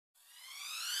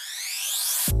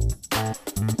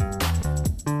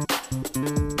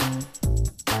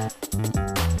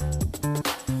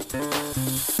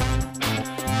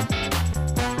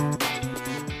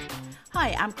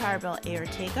Claribel A.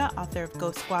 Ortega, author of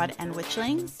Ghost Squad and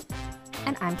Witchlings.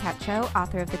 And I'm Kat Cho,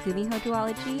 author of The Gumiho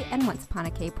Duology and Once Upon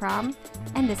a K-Prom.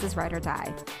 And this is Ride or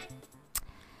Die.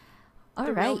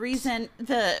 The real reason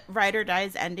the Ride or Die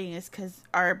is ending is because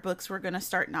our books were going to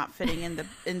start not fitting in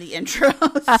the intro.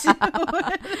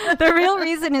 The real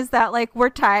reason is that like we're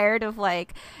tired of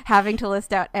like having to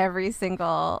list out every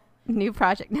single new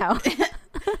project now.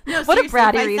 No, what a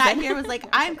bratty reason. I sat here was like,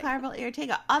 I'm Claribel A.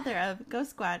 Ortega, author of Ghost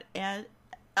Squad and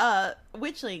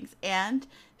Witchlings and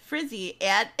Frizzy,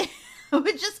 and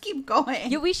we just keep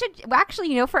going. Yeah, we should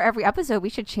actually, for every episode we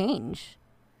should change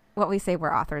what we say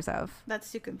we're authors of.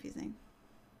 That's too confusing.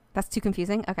 That's too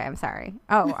confusing? Okay, I'm sorry.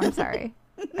 Oh, I'm sorry.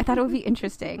 I thought it would be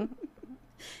interesting.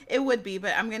 It would be,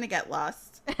 but I'm going to get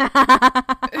lost.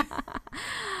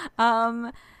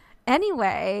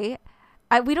 Anyway,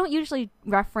 we don't usually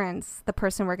reference the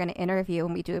person we're going to interview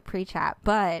when we do a pre-chat,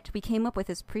 but we came up with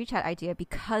this pre-chat idea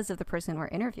because of the person we're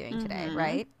interviewing today,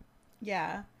 right?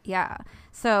 Yeah. Yeah.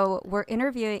 So we're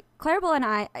interviewing Claribel and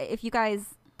I. If you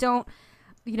guys don't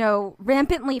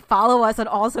rampantly follow us on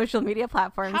all social media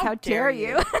platforms, how dare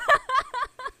you?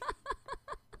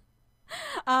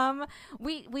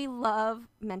 We love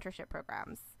mentorship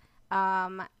programs.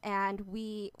 And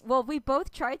we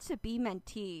both tried to be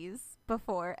mentees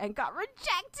before and got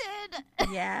rejected.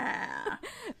 Yeah.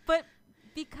 But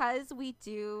because we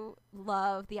do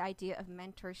love the idea of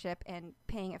mentorship and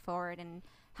paying it forward and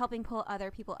helping pull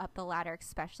other people up the ladder,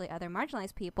 especially other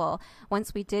marginalized people.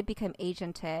 Once we did become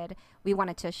agented, we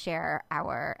wanted to share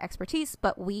our expertise,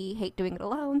 but we hate doing it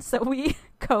alone, so we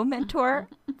co-mentor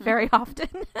very often.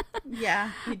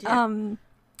 Yeah, we do.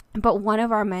 But one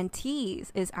of our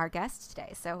mentees is our guest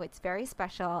today, so it's very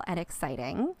special and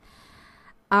exciting.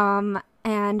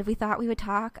 And we thought we would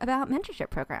talk about mentorship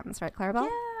programs, right, Claribel?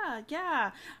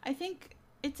 Yeah. I think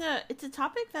it's a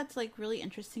topic that's like really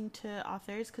interesting to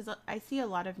authors because I see a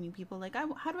lot of new people like,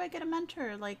 how do I get a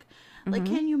mentor? Like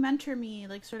can you mentor me?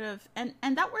 Like sort of, and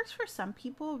that works for some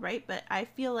people, right? But I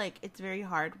feel like it's very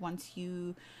hard once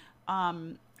you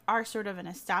are sort of an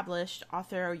established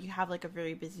author or you have like a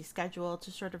very busy schedule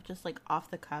to sort of just like off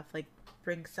the cuff like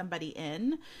bring somebody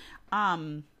in.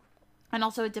 And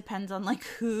also it depends on like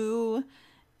who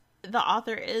the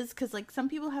author is, because like some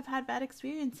people have had bad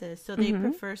experiences, so they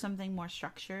prefer something more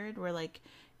structured where like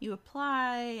you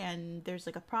apply and there's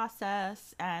like a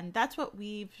process, and that's what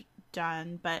we've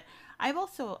done. But I've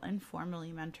also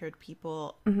informally mentored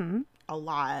people a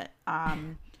lot.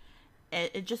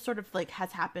 It just sort of like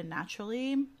has happened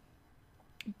naturally,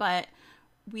 but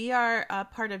we are a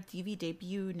part of DV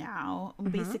Debut now.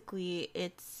 Basically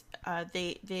it's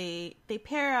they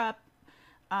pair up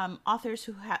authors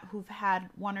who've had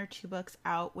one or two books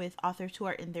out with authors who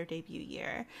are in their debut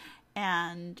year.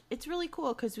 And it's really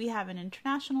cool because we have an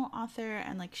international author,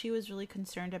 and like she was really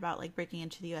concerned about like breaking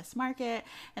into the US market,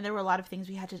 and there were a lot of things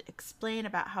we had to explain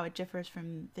about how it differs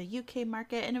from the UK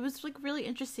market, and it was like really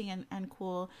interesting and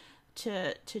cool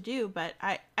to do. But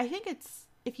I think it's,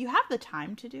 if you have the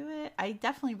time to do it, I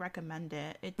definitely recommend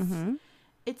it.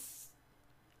 It's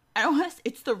I don't want to,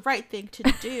 it's the right thing to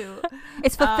do.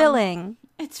 It's fulfilling.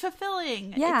 It's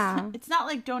fulfilling. Yeah. It's not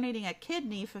like donating a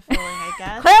kidney fulfilling, I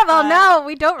guess. Claribel, no,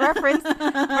 we don't reference.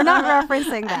 We're not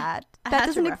refereing that. That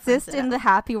doesn't exist in the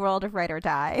happy world of Ride or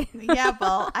Die. Yeah,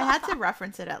 well, I had to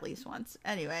reference it at least once.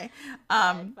 Anyway,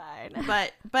 fine.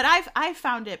 But I've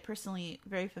found it personally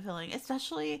very fulfilling.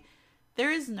 Especially, there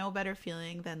is no better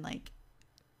feeling than like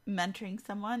mentoring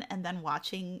someone and then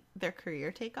watching their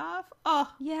career take off.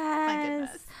 Oh, yes. My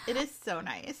goodness. It is so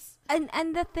nice.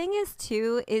 And the thing is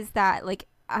too is that like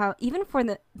even for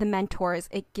the mentors,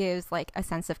 it gives like a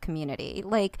sense of community.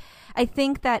 Like I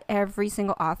think that every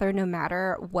single author, no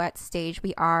matter what stage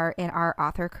we are in our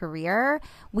author career,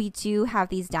 we do have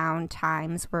these down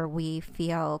times where we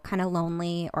feel kind of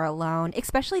lonely or alone,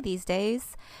 especially these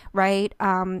days, right?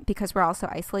 Because we're also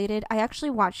isolated. I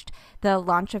actually watched the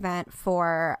launch event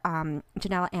for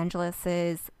Janella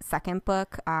Angelis's second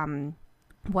book, One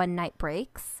Night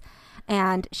Breaks,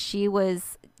 and she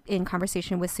was in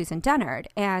conversation with Susan Dennard.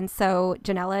 And so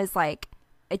Janella is like,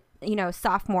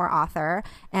 sophomore author,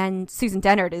 and Susan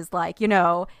Dennard is like,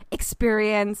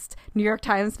 experienced, New York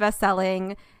Times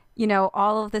bestselling,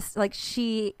 all of this. Like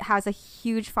she has a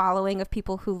huge following of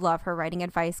people who love her writing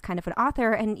advice, kind of an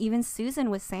author. And even Susan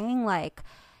was saying like,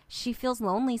 she feels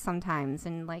lonely sometimes,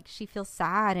 and like she feels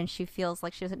sad, and she feels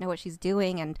like she doesn't know what she's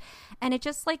doing. And it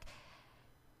just like,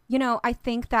 I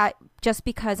think that just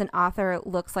because an author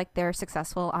looks like they're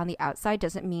successful on the outside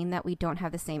doesn't mean that we don't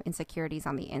have the same insecurities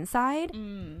on the inside.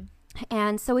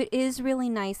 And so it is really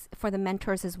nice for the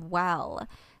mentors as well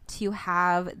to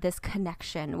have this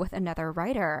connection with another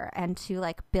writer and to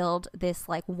like build this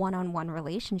like one-on-one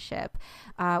relationship,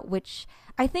 which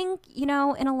I think, you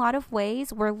know, in a lot of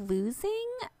ways we're losing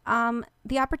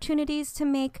the opportunities to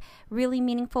make really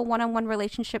meaningful one-on-one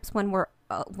relationships when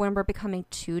we're becoming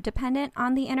too dependent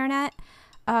on the internet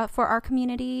for our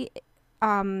community,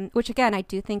 which again I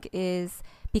do think is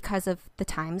because of the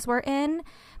times we're in.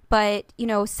 But, you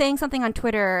know, saying something on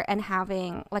Twitter and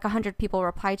having like 100 people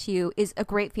reply to you is a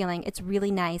great feeling. It's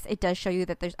really nice. It does show you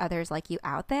that there's others like you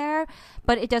out there,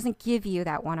 but it doesn't give you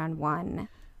that one-on-one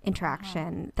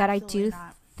interaction that I do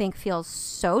think feels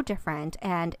so different,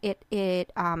 and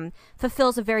it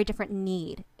fulfills a very different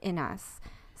need in us.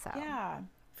 So yeah,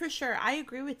 for sure. I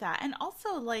agree with that. And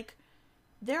also, like,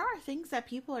 there are things that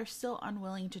people are still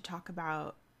unwilling to talk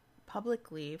about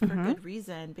publicly for good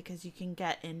reason, because you can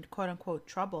get in quote unquote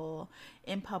trouble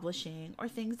in publishing, or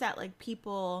things that like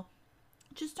people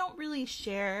just don't really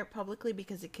share publicly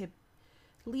because it could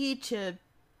lead to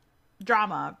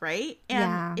drama, right?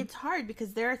 And it's hard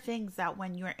because there are things that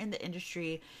when you're in the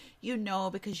industry, you know,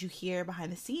 because you hear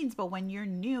behind the scenes, but when you're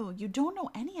new, you don't know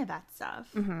any of that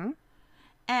stuff.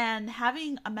 And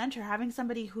having a mentor, having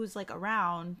somebody who's like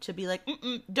around to be like,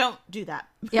 don't do that.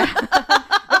 Yeah.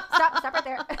 Stop right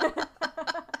there.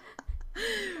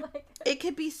 It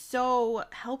could be so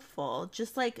helpful,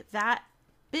 just like that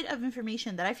bit of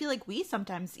information that I feel like we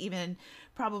sometimes even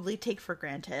probably take for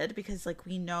granted because like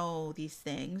we know these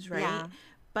things, right? Yeah.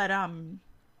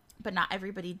 But not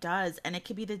everybody does, and it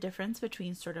could be the difference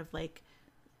between sort of like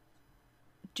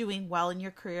doing well in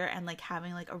your career and like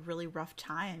having like a really rough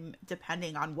time,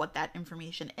 depending on what that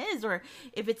information is, or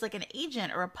if it's like an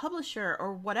agent or a publisher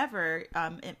or whatever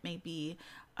it may be.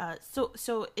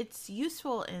 So it's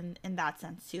useful in that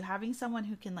sense too, having someone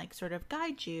who can like sort of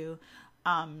guide you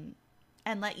and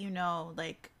let you know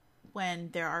like when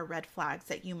there are red flags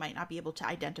that you might not be able to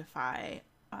identify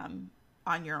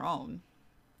on your own.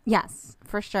 Yes,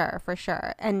 for sure.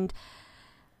 And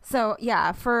so,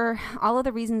 yeah, for all of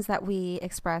the reasons that we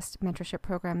expressed, mentorship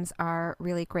programs are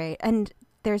really great. And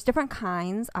there's different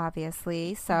kinds,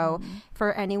 obviously. So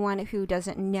for anyone who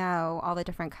doesn't know all the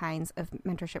different kinds of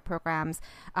mentorship programs,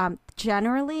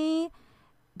 generally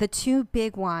the two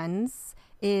big ones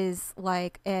is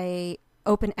like a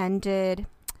open-ended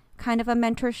kind of a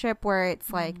mentorship where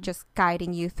it's like just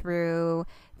guiding you through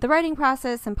the writing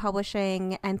process and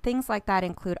publishing, and things like that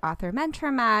include Author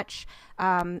Mentor Match.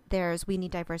 There's We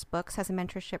Need Diverse Books has a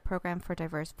mentorship program for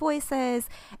diverse voices,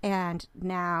 and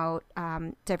now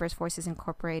Diverse Voices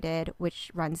Incorporated,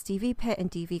 which runs DV Pit and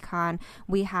DVCon,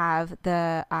 we have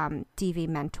the DV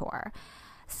Mentor.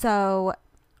 So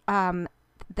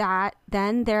that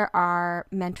then there are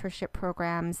mentorship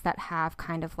programs that have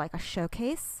kind of like a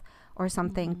showcase or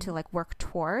something to like work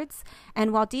towards.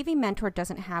 And while DV Mentor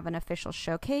doesn't have an official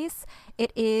showcase,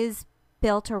 it is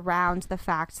built around the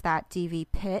fact that DV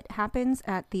Pit happens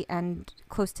at the end,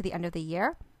 close to the end of the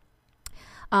year.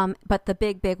 But the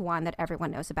big one that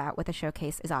everyone knows about with a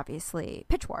showcase is obviously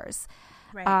Pitch Wars.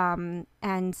 Right.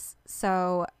 And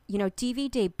so, you know,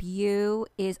 DV Debut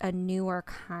is a newer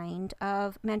kind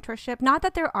of mentorship. Not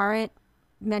that there aren't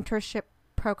mentorship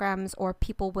programs or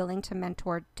people willing to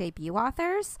mentor debut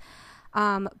authors.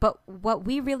 But what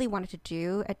we really wanted to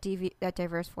do at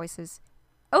Diverse Voices,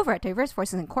 over at Diverse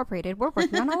Voices Incorporated, we're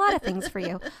working on a lot of things for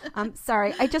you.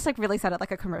 Sorry, I just like really sounded like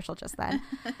a commercial just then.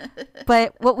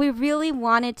 But what we really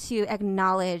wanted to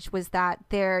acknowledge was that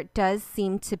there does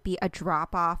seem to be a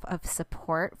drop off of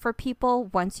support for people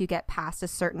once you get past a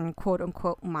certain quote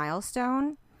unquote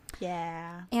milestone.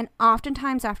 Yeah. And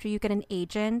oftentimes after you get an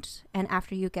agent and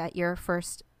after you get your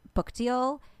first book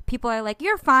deal, people are like,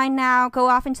 you're fine now, go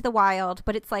off into the wild.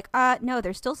 But it's like, no,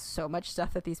 there's still so much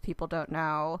stuff that these people don't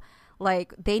know.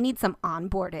 Like, they need some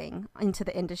onboarding into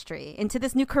the industry, into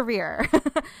this new career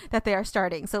that they are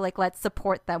starting. So, like, let's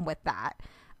support them with that.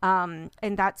 And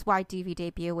that's why DV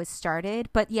Debut was started.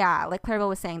 But yeah, like Clarabelle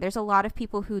was saying, there's a lot of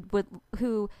people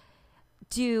who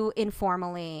do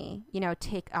informally, you know,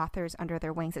 take authors under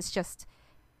their wings. It's just,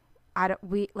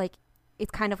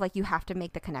 it's kind of like you have to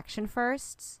make the connection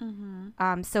first.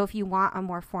 So if you want a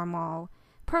more formal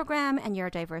program and you're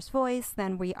a diverse voice,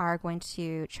 then we are going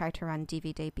to try to run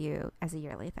DV Debut as a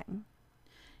yearly thing.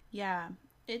 Yeah,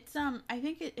 it's I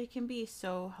think it can be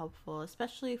so helpful,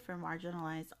 especially for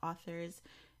marginalized authors.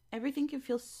 Everything can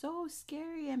feel so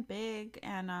scary and big,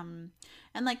 and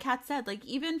like Kat said, like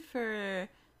even for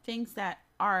things that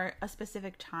are a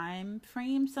specific time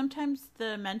frame, sometimes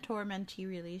the mentor-mentee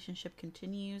relationship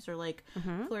continues or like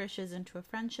flourishes into a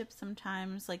friendship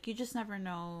sometimes. Like you just never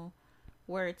know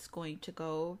where it's going to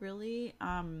go, really.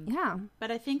 Yeah.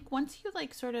 But I think once you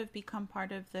like sort of become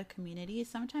part of the community,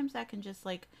 sometimes that can just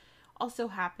like also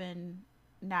happen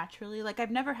naturally. Like I've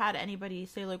never had anybody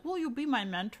say like, "Will you be my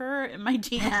mentor?" in my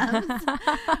DMs.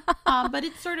 But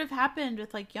it sort of happened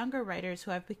with like younger writers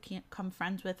who I've become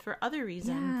friends with for other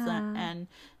reasons, Yeah. and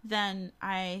then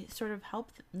I sort of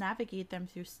helped navigate them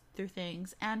through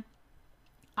things. And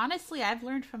honestly, I've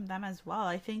learned from them as well.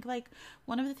 I think like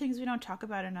one of the things we don't talk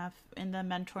about enough in the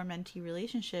mentor mentee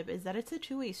relationship is that it's a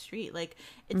two-way street. Like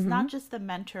it's Mm-hmm. not just the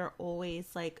mentor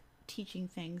always like teaching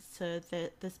things to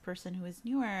this person who is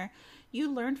newer. You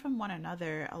learn from one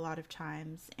another a lot of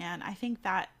times, and I think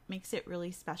that makes it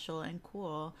really special and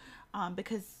cool,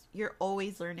 because you're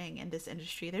always learning in this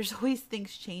industry. There's always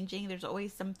things changing. There's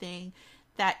always something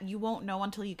that you won't know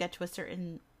until you get to a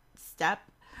certain step,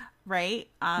 right?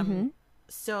 Mm-hmm.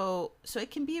 So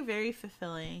it can be very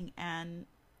fulfilling, and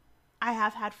I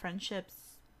have had friendships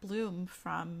bloom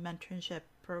from mentorship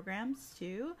programs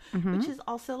too, Mm-hmm. which is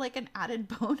also like an added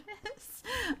bonus.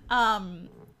 um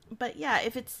but yeah,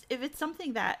 if it's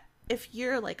something that, if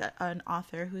you're like an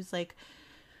author who's like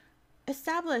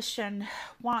established and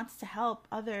wants to help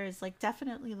others, like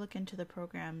definitely look into the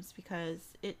programs,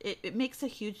 because it makes a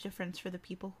huge difference for the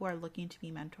people who are looking to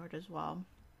be mentored as well.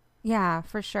 Yeah,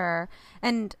 for sure.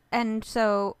 And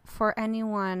so for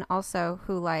anyone also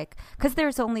who like, because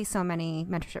there's only so many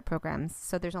mentorship programs,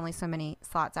 so there's only so many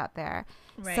slots out there.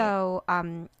 Right. So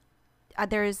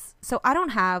there's, so I don't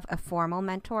have a formal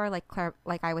mentor like Claire,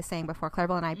 like I was saying before.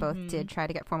 Claribel and I both Mm-hmm. did try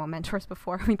to get formal mentors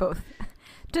before. We both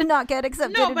did not get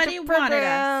accepted into Nobody wanted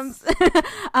programs. us.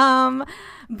 um,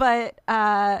 but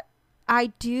I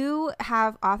do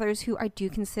have authors who I do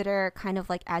consider kind of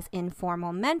like as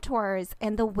informal mentors,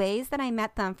 and the ways that I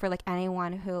met them, for like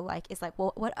anyone who like is like,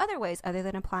 well, what other ways other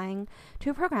than applying to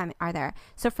a program are there?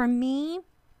 So for me,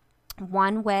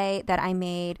 one way that I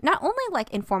made not only like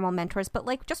informal mentors, but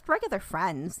like just regular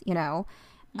friends, you know,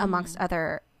 amongst Mm-hmm.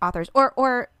 other authors,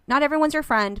 or not everyone's your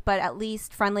friend, but at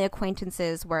least friendly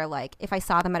acquaintances where like if I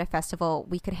saw them at a festival,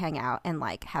 we could hang out and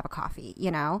like have a coffee,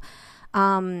 you know,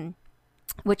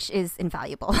 which is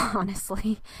invaluable,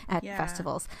 honestly, at Yeah.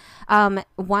 festivals.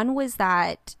 One was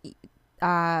that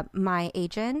my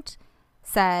agent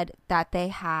said that they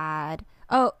had,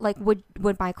 oh, like would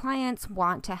my clients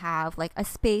want to have like a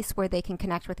space where they can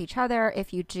connect with each other?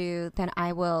 If you do, then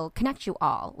I will connect you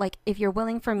all, like if you're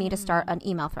willing for me to start Mm. an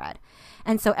email thread.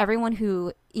 And so everyone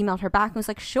who emailed her back was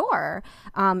like, sure.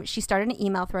 She started an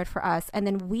email thread for us, and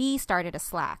then we started a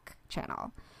Slack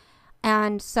channel.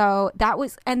 And so that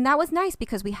was nice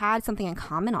because we had something in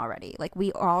common already. Like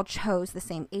we all chose the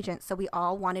same agent, so we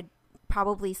all wanted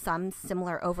probably some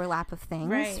similar overlap of things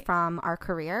Right. from our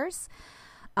careers,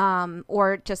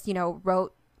 or just, you know,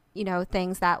 wrote, you know,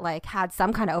 things that like had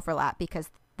some kind of overlap because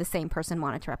the same person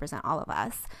wanted to represent all of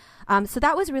us. So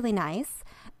that was really nice,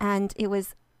 and it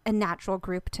was a natural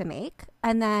group to make.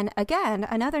 And then again,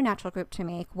 another natural group to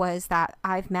make was that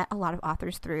I've met a lot of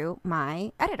authors through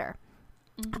my editor.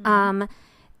 Mm-hmm. um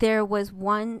there was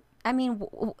one, I mean,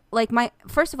 like my,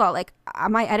 first of all, like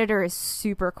my editor is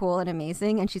super cool and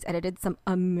amazing, and she's edited some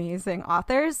amazing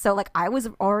authors. So like I was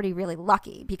already really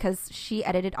lucky because she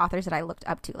edited authors that I looked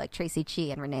up to, like Tracy Chi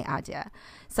and Renee Adia.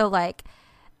 So like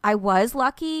I was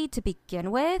lucky to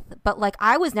begin with, but like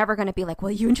I was never going to be like,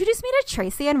 well, you introduced me to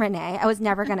Tracy and Renee. I was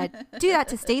never going to do that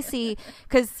to Stacy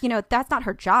because, you know, that's not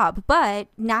her job. But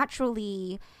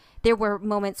naturally, there were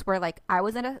moments where like I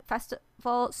was at a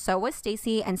festival, so was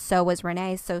Stacy, and so was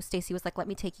Renee. So Stacy was like, let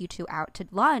me take you two out to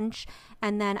lunch.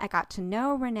 And then I got to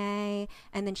know Renee,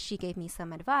 and then she gave me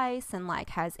some advice and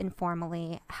like has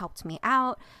informally helped me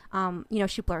out. You know,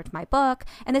 she blurred my book.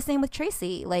 And the same with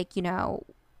Tracy. Like, you know,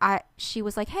 she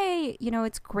was like, hey, you know,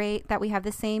 it's great that we have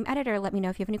the same editor. Let me know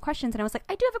if you have any questions. And I was like,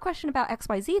 I do have a question about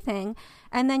XYZ thing.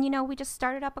 And then, you know, we just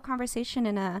started up a conversation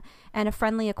and a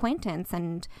friendly acquaintance.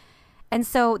 And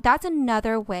so that's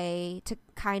another way to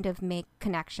kind of make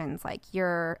connections, like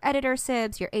your editor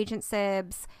sibs, your agent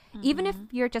sibs, even if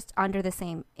Mm-hmm. you're just under the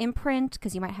same imprint,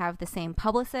 because you might have the same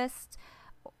publicist,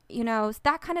 you know,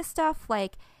 that kind of stuff.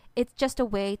 Like it's just a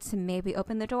way to maybe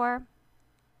open the door.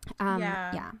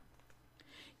 Yeah. Yeah.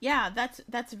 Yeah,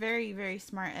 that's very, very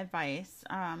smart advice.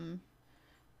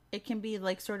 It can be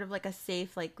like sort of like a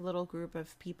safe like little group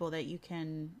of people that you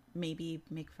can maybe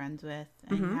make friends with,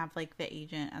 and you Mm-hmm. have like the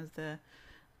agent as the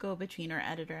go between, or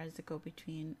editor as the go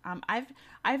between.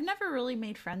 I've never really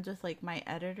made friends with like my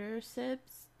editor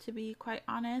sibs, to be quite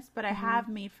honest, but I Mm-hmm. have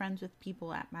made friends with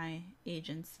people at my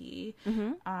agency.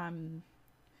 Mm-hmm. Um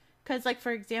Because, like,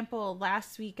 for example,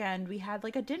 last weekend we had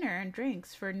like a dinner and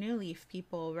drinks for New Leaf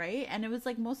people, right? And it was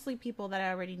like mostly people that I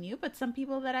already knew, but some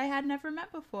people that I had never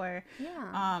met before.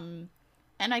 Yeah.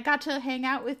 And I got to hang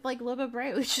out with like Liba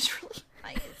Bray, which is really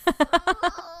nice.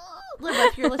 Liba,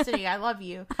 if you're listening, I love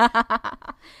you.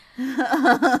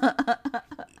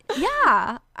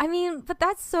 Yeah. I mean, but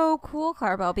that's so cool,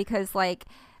 Clarabelle, because like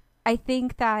I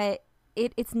think that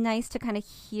it's nice to kind of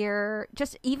hear,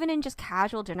 just even in just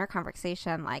casual dinner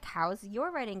conversation, like, how's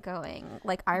your writing going?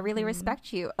 Like, I really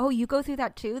respect you. Oh, you go through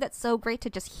that too? That's so great to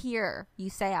just hear you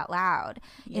say out loud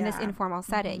in this informal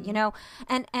setting, you know?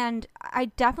 And I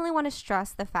definitely want to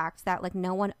stress the fact that, like,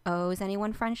 no one owes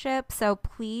anyone friendship. So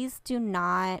please do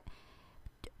not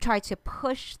try to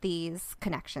push these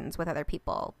connections with other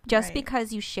people. Just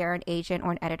because you share an agent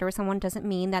or an editor with someone doesn't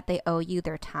mean that they owe you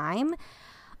their time.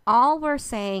 All we're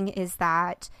saying is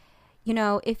that, you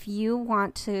know, if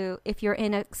you're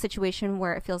in a situation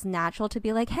where it feels natural to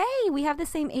be like, hey, we have the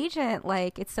same agent,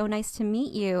 like, it's so nice to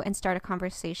meet you, and start a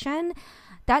conversation,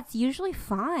 that's usually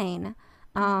fine.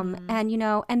 And, you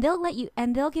know, and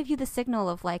they'll give you the signal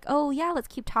of like, oh yeah, let's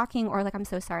keep talking, or like, I'm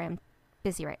so sorry, I'm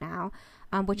busy right now,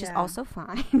 which is also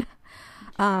fine.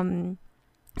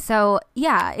 So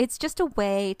yeah, it's just a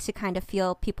way to kind of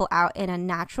feel people out in a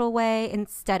natural way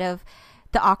instead of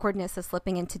the awkwardness of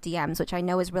slipping into DMs, which I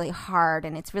know is really hard,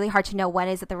 and it's really hard to know when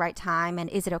is at the right time and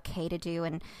is it okay to do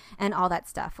and all that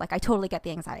stuff. Like, I totally get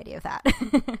the anxiety of that.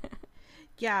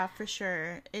 Yeah, for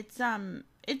sure. It's not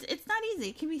easy.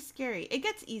 It can be scary. It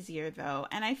gets easier though,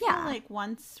 and I feel like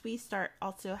once we start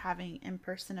also having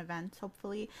in-person events,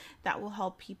 hopefully that will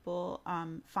help people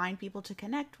find people to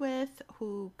connect with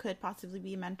who could possibly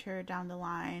be a mentor down the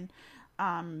line.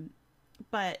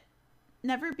 But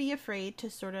never be afraid to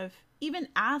sort of even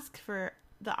ask for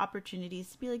the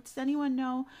opportunities to be like, does anyone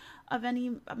know of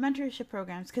any mentorship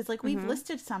programs? Because like we've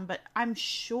listed some, but I'm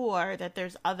sure that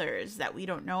there's others that we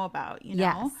don't know about, you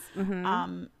know?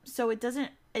 Yes. So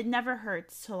it never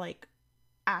hurts to like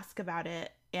ask about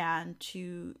it and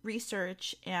to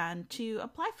research and to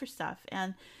apply for stuff.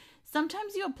 And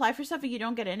sometimes you apply for stuff and you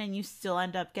don't get in and you still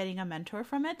end up getting a mentor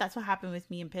from it. That's what happened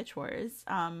with me in Pitch Wars.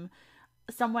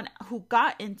 Someone who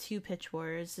got into Pitch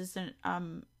Wars is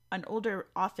an older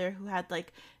author who had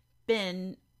like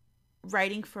been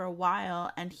writing for a while,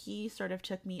 and he sort of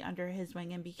took me under his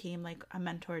wing and became like a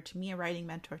mentor to me, a writing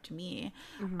mentor to me.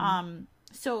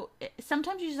 So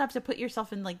sometimes you just have to put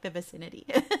yourself in like the vicinity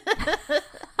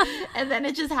and then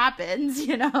it just happens,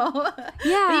 you know?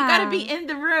 Yeah. But you gotta be in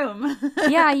the room.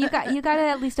 Yeah, you gotta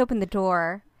at least open the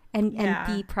door and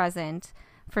be present.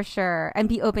 For sure. And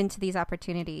be open to these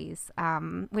opportunities,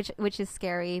 which is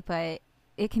scary, but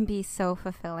it can be so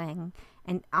fulfilling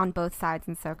and on both sides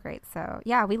and so great. So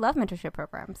yeah, we love mentorship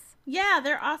programs. Yeah,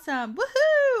 they're awesome.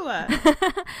 Woohoo!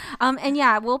 And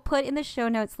yeah, we'll put in the show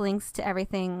notes links to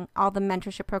everything, all the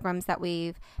mentorship programs that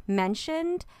we've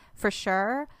mentioned for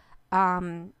sure.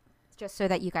 Just so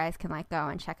that you guys can like go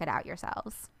and check it out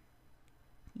yourselves.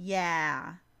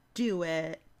 Yeah, do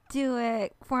it. Do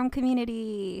it. Form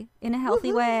community in a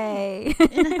healthy way.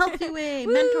 In a healthy way.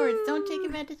 Mentors, don't take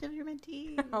advantage of your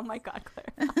mentees. Oh my God,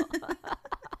 Claire.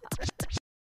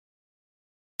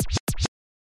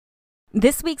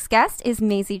 This week's guest is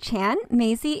Maisie Chan.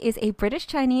 Maisie is a British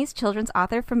Chinese children's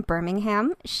author from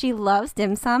Birmingham. She loves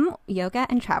dim sum, yoga,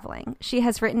 and traveling. She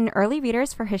has written early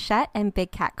readers for Hachette and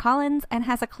Big Cat Collins and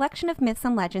has a collection of myths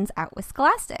and legends out with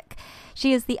Scholastic.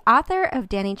 She is the author of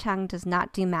Danny Chung Does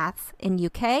Not Do Maths in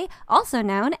UK, also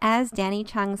known as Danny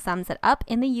Chung Sums It Up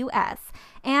in the US,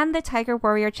 and the Tiger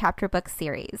Warrior chapter book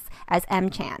series as M.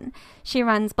 Chan. She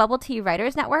runs Bubble Tea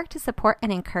Writers Network to support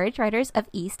and encourage writers of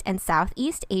East and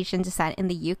Southeast Asian descent in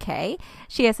the UK.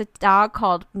 She has a dog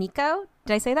called Miko.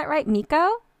 Did I say that right?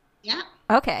 Miko? Yeah.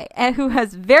 Okay, and who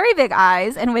has very big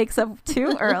eyes and wakes up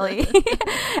too early.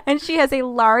 And she has a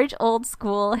large old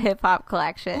school hip hop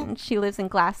collection. She lives in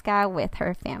Glasgow with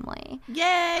her family.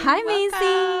 Yay! Hi,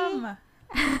 Maisie.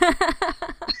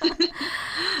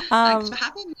 Thanks for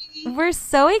having me. We're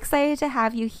so excited to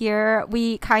have you here.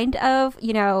 We kind of,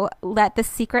 let the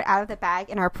secret out of the bag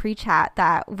in our pre-chat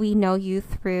that we know you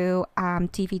through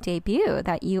TV Debut,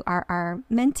 that you are our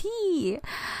mentee.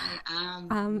 I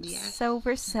am. Yes. So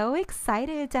we're so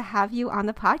excited to have you on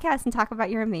the podcast and talk about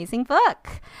your amazing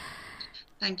book.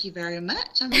 Thank you very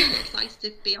much. I'm really excited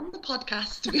to be on the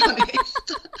podcast, to be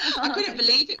honest. I couldn't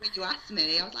believe it when you asked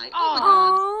me. I was like,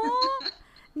 oh my God.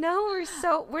 No,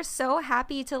 we're so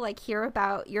happy to hear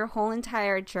about your whole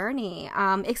entire journey,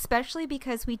 especially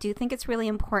because we do think it's really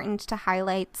important to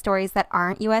highlight stories that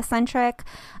aren't U.S. centric.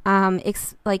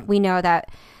 We know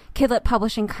that Kidlit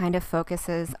Publishing kind of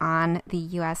focuses on the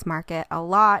US market a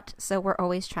lot, so we're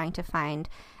always trying to find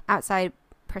outside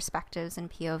perspectives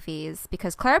and POVs,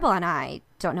 because Clarabelle and I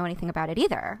don't know anything about it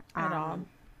either. At all.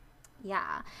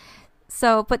 Yeah.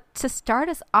 So, but to start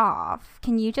us off,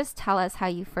 can you just tell us how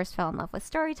you first fell in love with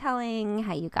storytelling,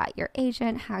 how you got your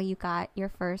agent, how you got your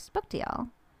first book deal?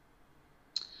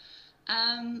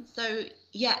 So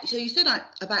you said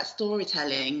about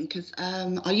storytelling, because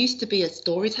I used to be a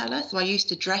storyteller. So I used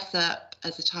to dress up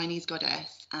as a Chinese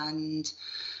goddess, and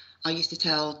I used to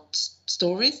tell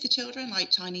stories to children, like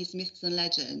Chinese myths and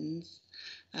legends.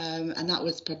 And that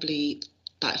was probably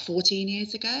about 14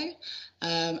 years ago.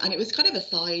 And it was kind of a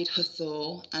side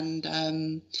hustle. And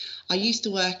I used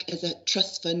to work as a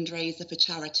trust fundraiser for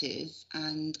charities.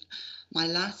 And my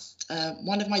last,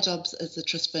 one of my jobs as a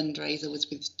trust fundraiser was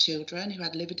with children who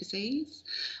had liver disease,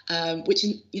 which,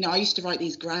 I used to write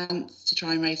these grants to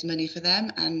try and raise money for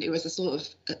them. And it was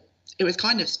it was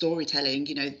kind of storytelling,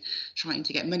 trying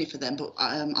to get money for them. But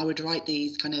I would write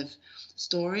these kind of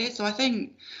stories. So I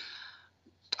think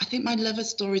my love of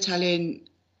storytelling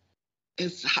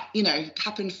is,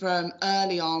 happened from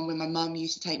early on, when my mum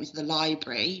used to take me to the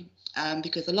library,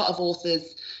 because a lot of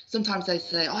authors, sometimes they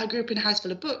say, I grew up in a house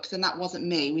full of books, and that wasn't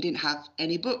me. We didn't have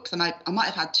any books, and I might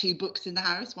have had 2 books in the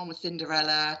house. One was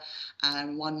Cinderella,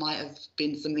 and one might have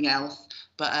been something else.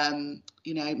 But,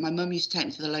 my mum used to take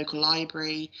me to the local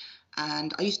library,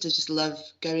 and I used to just love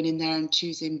going in there and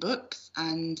choosing books.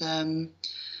 And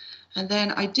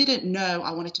then I didn't know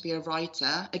I wanted to be a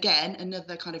writer. Again,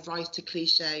 another kind of writer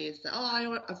cliche is that,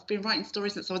 I've been writing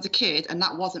stories since I was a kid, and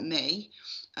that wasn't me.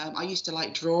 I used to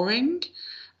like drawing,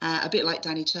 a bit like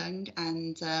Danny Chung,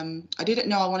 and I didn't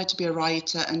know I wanted to be a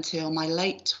writer until my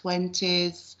late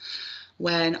 20s,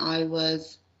 when I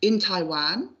was in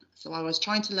Taiwan. So I was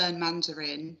trying to learn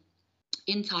Mandarin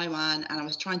in Taiwan, and I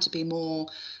was trying to be more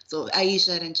sort of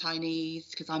Asian and Chinese,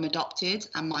 because I'm adopted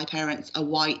and my parents are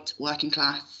white working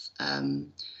class.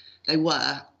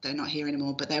 They're not here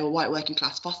anymore, but they were white working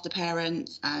class foster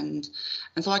parents, and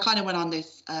so I kind of went on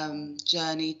this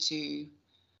journey to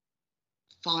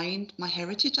find my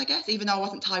heritage, I guess. Even though I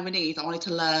wasn't Taiwanese, I wanted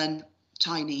to learn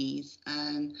Chinese,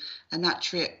 and that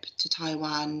trip to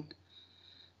Taiwan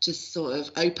just sort of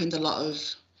opened a lot of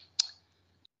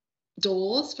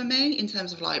doors for me in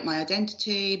terms of like my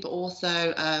identity, but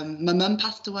also my mum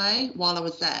passed away while I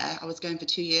was there. I was going for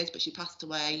 2 years, but she passed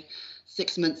away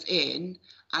 6 months in.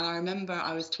 And I remember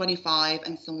I was 25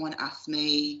 and someone asked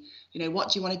me, what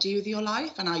do you want to do with your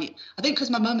life? And I think because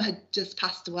my mum had just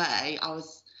passed away, I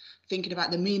was thinking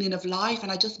about the meaning of life,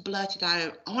 and I just blurted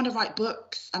out, I want to write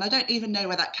books. And I don't even know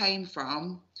where that came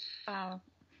from. Wow.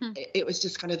 It was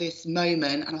just kind of this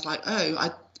moment, and I was like,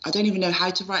 I don't even know how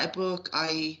to write a book.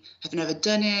 I have never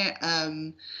done it.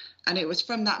 And it was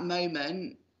from that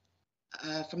moment,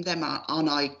 from then on,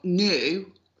 I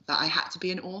knew that I had to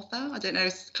be an author. I don't know,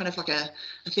 it's kind of like a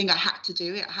thing I had to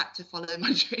do it. I had to follow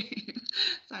my dream.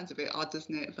 Sounds a bit odd,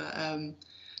 doesn't it? But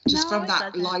just from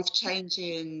that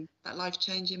life-changing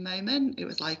moment, it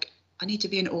was like, I need to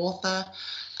be an author.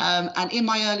 And in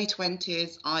my early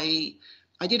 20s,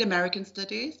 I did American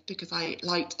studies because I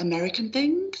liked American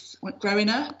things growing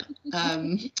up,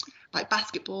 like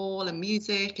basketball and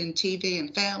music and TV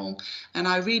and film. And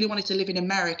I really wanted to live in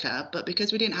America, but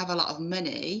because we didn't have a lot of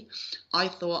money, I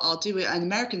thought I'll do an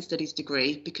American studies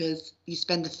degree because you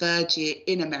spend the 3rd year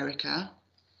in America.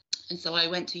 And so I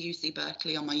went to UC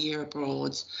Berkeley on my year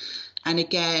abroad. And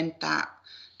again, that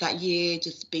year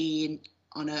just being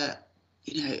on an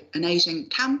Asian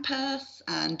campus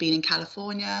and being in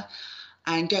California,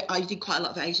 and I did quite a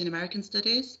lot of Asian American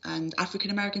studies and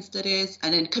African American studies.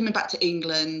 And then coming back to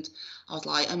England, I was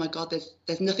like, oh my God,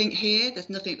 there's nothing here. There's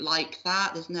nothing like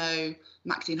that. There's no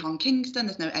Maxine Hong Kingston.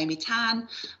 There's no Amy Tan.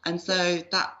 And so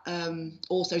that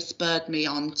also spurred me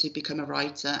on to become a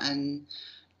writer and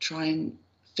try and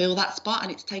fill that spot.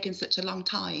 And it's taken such a long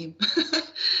time,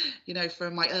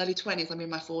 from my early 20s, I'm in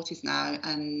my 40s now.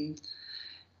 And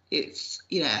it's,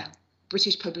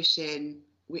 British publishing,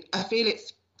 I feel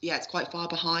it's quite far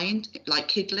behind, like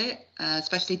Kidlit,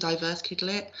 especially diverse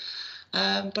Kidlit.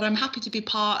 But I'm happy to be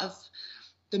part of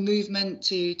the movement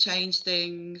to change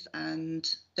things.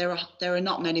 And there are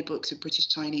not many books with British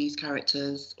Chinese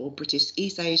characters or British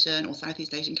East Asian or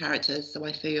Southeast Asian characters. So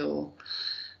I feel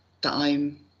that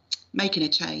I'm making a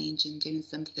change and doing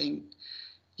something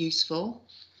useful.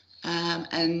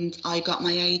 And I got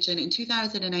my agent in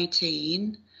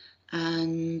 2018,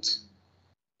 and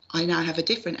I now have a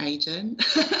different agent.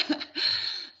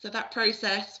 So that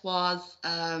process was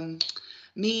I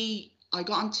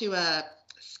got onto a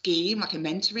scheme, like a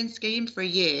mentoring scheme for a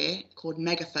year called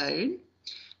Megaphone.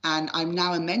 And I'm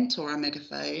now a mentor on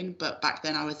Megaphone, but back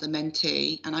then I was a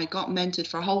mentee, and I got mentored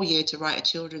for a whole year to write a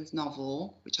children's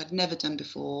novel, which I'd never done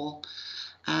before.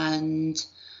 And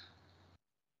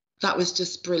that was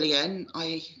just brilliant.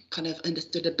 I kind of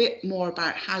understood a bit more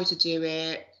about how to do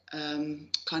it.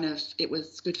 It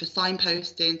was good for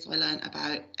signposting, so I learned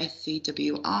about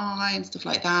SCWI and stuff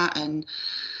like that. And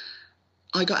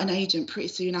I got an agent pretty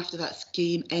soon after that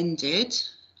scheme ended.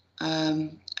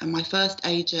 And my first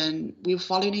agent, we were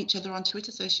following each other on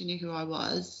Twitter, so she knew who I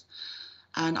was.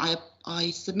 And I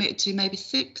submitted to maybe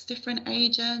 6 different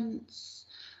agents.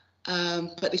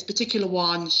 But this particular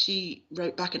one, she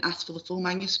wrote back and asked for the full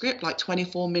manuscript like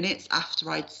 24 minutes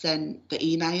after I'd sent the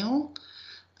email,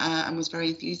 and was very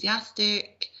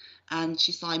enthusiastic. And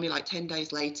she signed me like 10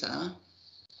 days later.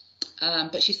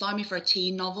 But she signed me for a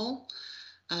teen novel,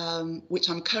 which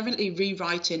I'm currently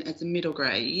rewriting as a middle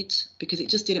grade because it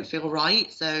just didn't feel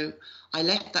right. So I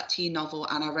left that teen novel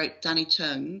and I wrote Danny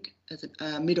Chung as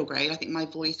a middle grade. I think my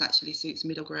voice actually suits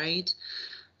middle grade.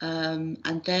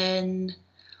 And then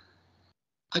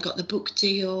I got the book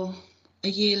deal a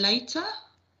year later.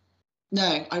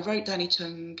 No, I wrote Danny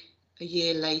Chung a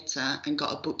year later and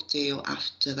got a book deal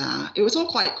after that. It was all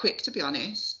quite quick, to be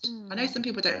honest. I know some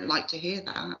people don't like to hear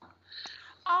that.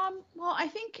 Well, I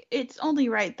think it's only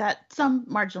right that some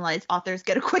marginalized authors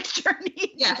get a quick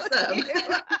journey. Yes.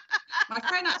 My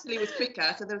friend actually was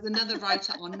quicker. So there was another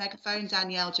writer on Megaphone,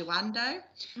 Danielle Jawando,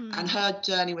 and her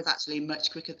journey was actually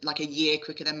much quicker, like a year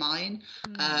quicker than mine.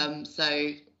 So,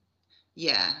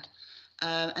 yeah.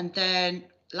 And then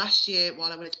last year,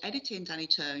 while I was editing Danny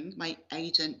Chung, my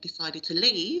agent decided to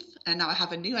leave, and now I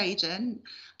have a new agent.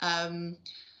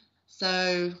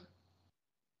 So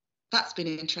that's been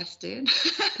interesting.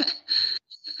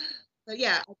 So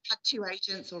yeah, I've had 2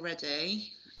 agents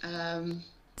already.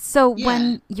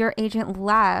 When your agent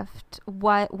left,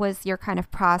 what was your kind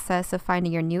of process of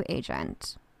finding your new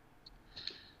agent?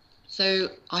 So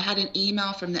I had an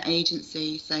email from the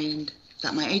agency saying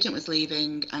that my agent was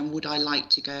leaving and would I like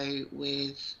to go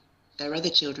with their other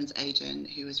children's agent,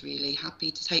 who was really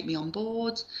happy to take me on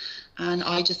board. And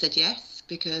I just said yes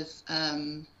because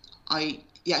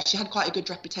she had quite a good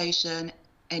reputation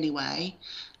anyway.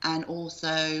 And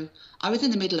also I was in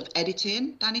the middle of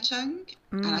editing Danny Chung,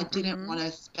 and I didn't want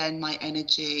to spend my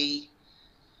energy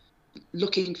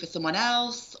looking for someone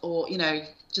else, or, I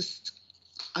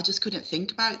just couldn't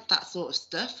think about that sort of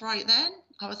stuff right then.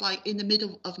 I was like in the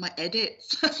middle of my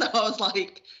edits. So I was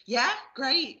like, yeah,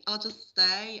 great, I'll just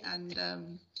stay.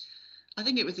 And I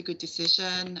think it was a good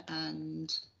decision.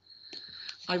 And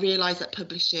I realised that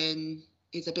publishing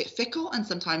is a bit fickle, and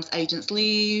sometimes agents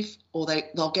leave or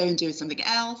they'll go and do something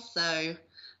else. So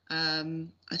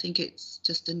I think it's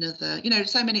just another,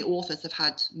 so many authors have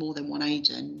had more than one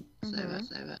agent. So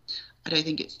I don't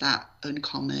think it's that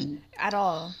uncommon at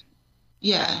all.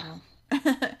 Yeah.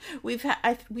 We've had,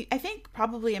 I think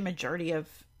probably a majority of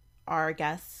our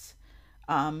guests,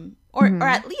 or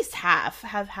at least half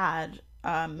have had,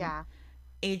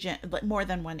 agent, like more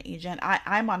than one agent.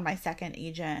 I'm on my second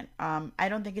agent. I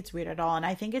don't think it's weird at all. And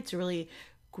I think it's really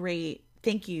great.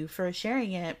 Thank you for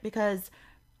sharing it, because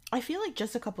I feel like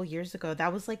just a couple years ago,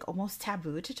 that was like almost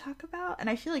taboo to talk about. And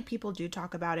I feel like people do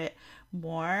talk about it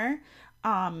more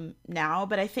now,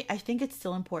 but I think it's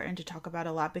still important to talk about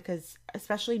a lot, because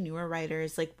especially newer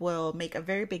writers like will make a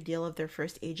very big deal of their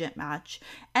first agent match,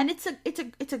 and it's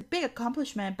a big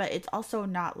accomplishment, but it's also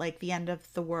not like the end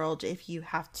of the world if you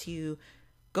have to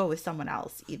go with someone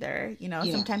else either.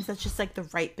 Sometimes that's just like the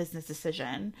right business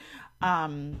decision.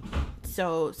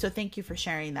 So thank you for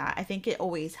sharing that. I think it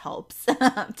always helps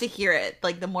to hear it,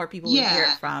 like the more people we hear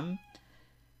it from.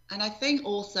 And I think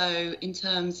also in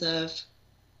terms of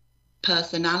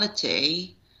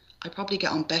personality, I probably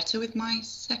get on better with my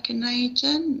second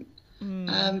agent,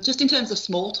 just in terms of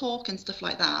small talk and stuff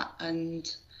like that.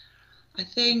 And I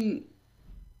think,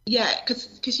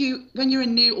 because when you're a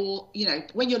new, or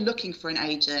when you're looking for an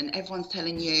agent, everyone's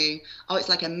telling you, oh, it's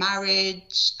like a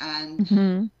marriage,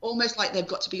 and almost like they've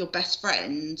got to be your best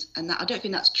friend, and that I don't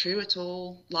think that's true at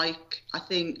all. Like, I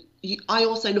think I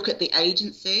also look at the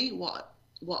agency, what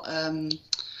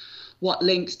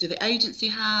links do the agency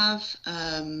have?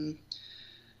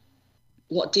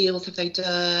 What deals have they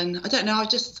done? I don't know.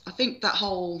 I think that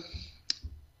whole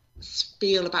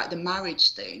spiel about the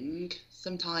marriage thing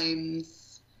sometimes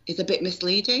is a bit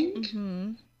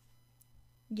misleading.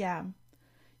 Yeah.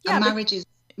 And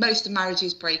most of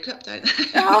marriages break up, don't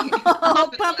they?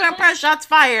 Oh, shots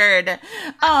fired.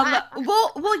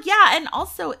 Well, yeah, and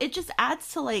also it just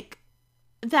adds to like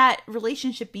that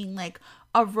relationship being like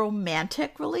a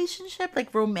romantic relationship,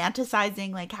 like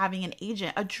romanticizing like having an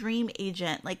agent, a dream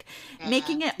agent, like Yeah,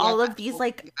 making it yeah, all of that's these talking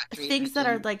like about dream things that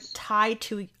are like agents. tied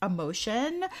to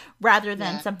emotion rather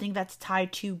than Yeah, something that's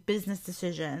tied to business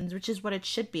decisions, which is what it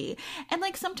should be. And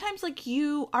like sometimes like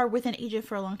you are with an agent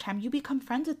for a long time, you become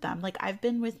friends with them. Like I've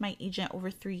been with my agent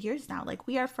over 3 years now. Like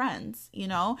we are friends, you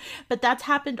know? But that's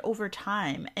happened over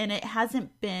time, and it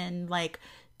hasn't been like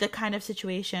the kind of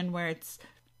situation where it's,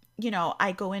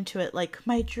 I go into it like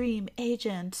my dream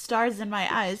agent, stars in my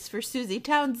eyes for Susie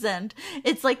Townsend.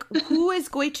 It's like, who is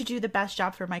going to do the best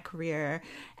job for my career,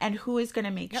 and who is going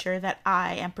to make Yep. sure that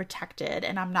I am protected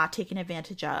and I'm not taken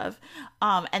advantage of.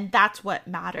 And that's what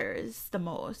matters the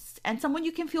most. And someone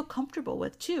you can feel comfortable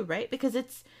with too, right? Because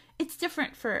it's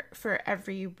different for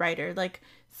every writer. Like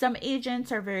some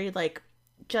agents are very like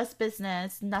just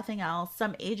business, nothing else.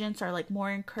 Some agents are like more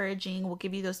encouraging, will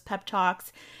give you those pep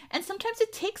talks. And sometimes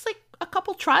it takes like a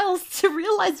couple trials to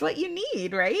realize what you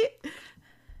need, right?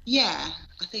 yeah,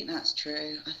 I think that's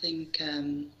true. I think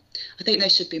there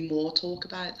should be more talk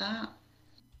about that,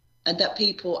 and that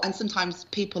and sometimes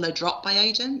people are dropped by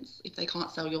agents if they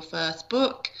can't sell your first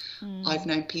book. I've Mm.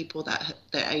 known people that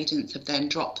their agents have then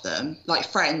dropped them, like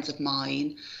friends of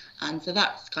mine, and so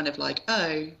that's kind of like,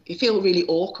 oh, you feel really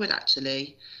awkward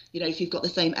actually. If you've got the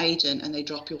same agent and they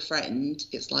drop your friend,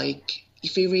 it's like you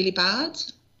feel really bad.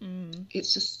 Mm.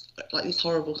 It's just like this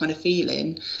horrible kind of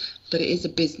feeling, but it is a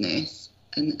business,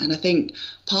 and I think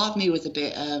part of me was a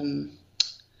bit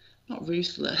not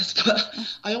ruthless, but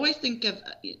I always think of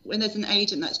when there's an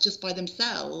agent that's just by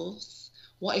themselves.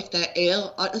 What if they're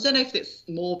ill? I don't know if it's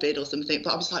morbid or something,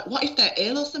 but I was like, what if they're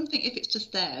ill or something? If it's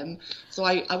just them. So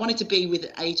I wanted to be with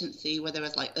an agency where there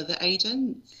was like other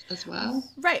agents as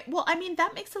well. Right. Well, I mean,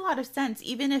 that makes a lot of sense,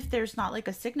 even if there's not like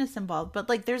a sickness involved, but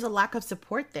like there's a lack of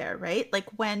support there, right? Like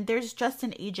when there's just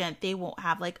an agent, they won't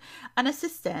have like an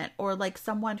assistant or like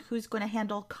someone who's going to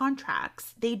handle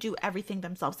contracts. They do everything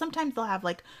themselves. Sometimes they'll have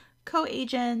like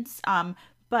co-agents,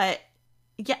 but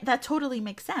yeah, that totally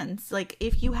makes sense. Like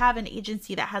if you have an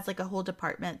agency that has like a whole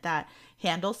department that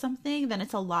handles something, then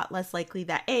it's a lot less likely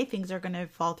that A, things are going to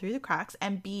fall through the cracks,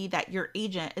 and B, that your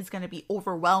agent is going to be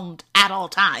overwhelmed at all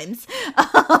times.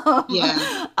 Yeah,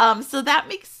 So that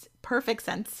makes perfect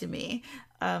sense to me.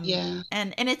 yeah.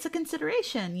 And it's a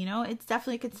consideration, it's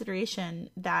definitely a consideration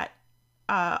that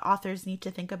authors need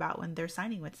to think about when they're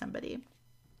signing with somebody.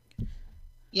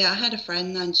 Yeah, I had a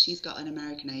friend and she's got an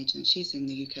American agent. She's in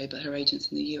the UK, but her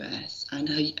agent's in the US. And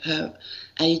her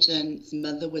agent's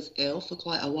mother was ill for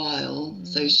quite a while,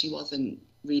 so Mm. she wasn't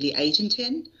really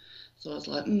agenting. So I was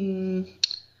like,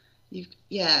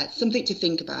 yeah, something to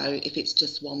think about if it's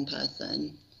just one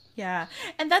person. Yeah.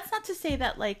 And that's not to say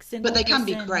that like But single they can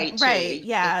be person, great right? too.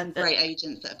 There's Yeah, some great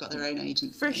agents that have got their own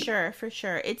for agency. sure, for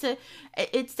sure.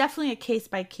 It's definitely a case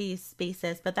by case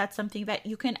basis, but that's something that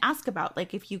you can ask about.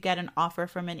 Like if you get an offer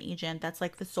from an agent that's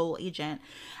like the sole agent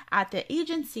at the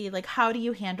agency, like how do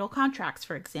you handle contracts,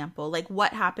 for example? Like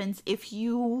what happens if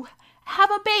you have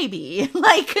a baby?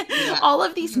 Like Yeah. all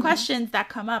of these Hmm. questions that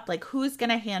come up, like who's going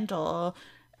to handle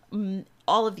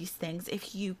all of these things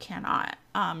if you cannot?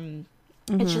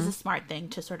 It's just Hmm. a smart thing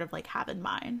to sort of like have in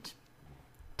mind.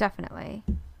 Definitely.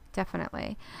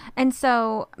 Definitely. And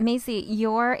so, Maisie,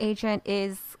 your agent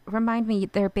is, remind me,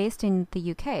 they're based in the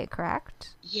UK,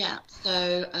 correct? Yeah,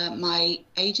 so my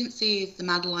agency is the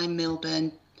Madeline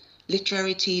Milburn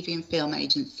Literary TV and Film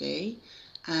Agency,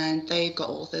 and they've got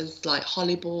authors like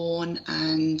Holly Bourne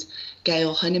and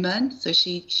Gail Honeyman. So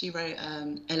she wrote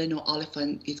Eleanor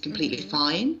Oliphant is Completely Mm-hmm.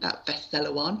 Fine, that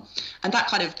bestseller one, and that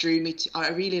kind of drew me to. I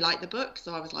really liked the book,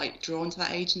 so I was like drawn to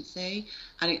that agency,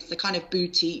 and it's the kind of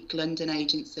boutique London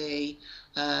agency,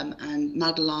 and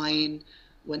Madeline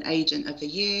won Agent of the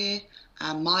Year.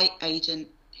 My agent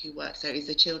who works there is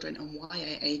a children and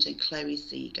YA agent, Chloe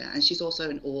Seeger, and she's also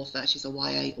an author. She's a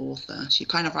YA author. She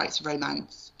kind of writes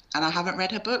romance, and I haven't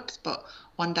read her books, but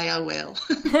one day I will.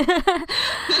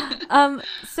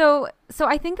 So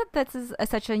I think that this is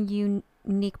such a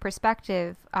unique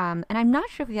perspective, and I'm not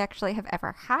sure if we actually have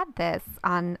ever had this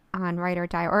on Write or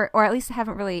Die, or at least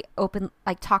haven't really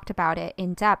talked about it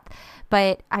in depth.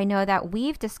 But I know that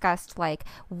we've discussed like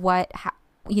what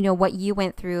you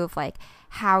went through of like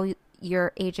how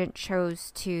your agent chose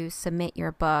to submit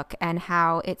your book and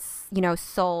how it's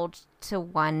sold to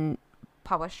one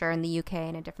publisher in the UK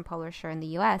and a different publisher in the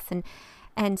US,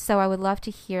 and so I would love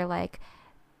to hear like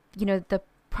the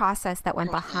process that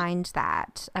went behind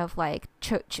that of like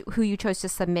who you chose to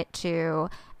submit to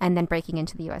and then breaking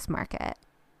into the US market.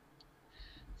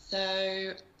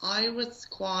 So I was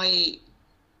quite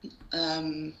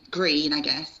green, I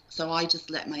guess. So I just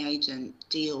let my agent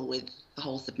deal with the the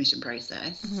whole submission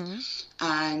process. Mm-hmm.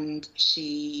 And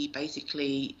she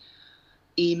basically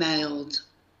emailed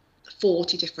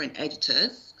 40 different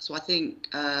editors. So I think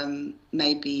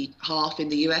maybe half in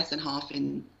the US and half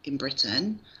in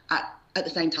Britain at the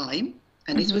same time.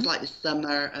 And this was like the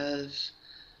summer of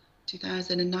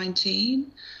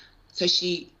 2019. So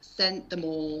she sent them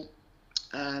all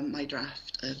my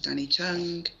draft of Danny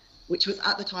Chung, which was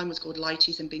at the time was called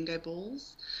Lychees and Bingo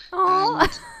Balls. Oh,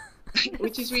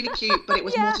 which is really cute, but it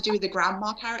was more to do with the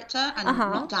grandma character and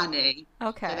not Danny.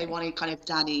 Okay. So they wanted kind of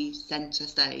Danny centre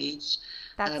stage.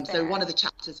 That's so one of the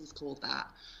chapters was called that.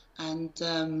 And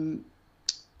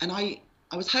I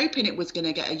was hoping it was going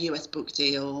to get a US book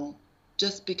deal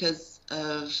just because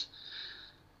of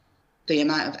the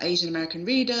amount of Asian American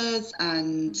readers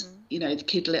and, you know, the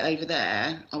Kidlit over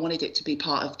there. I wanted it to be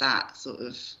part of that sort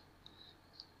of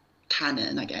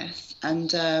canon, I guess.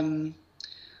 And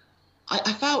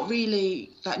I felt really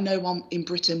that no one in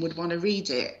Britain would want to read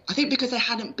it. I think because there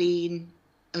hadn't been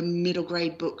a middle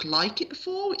grade book like it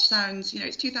before, which sounds, you know,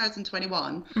 it's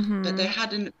 2021, but there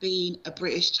hadn't been a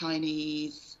British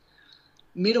Chinese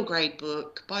middle grade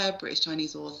book by a British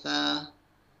Chinese author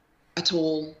at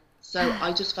all. So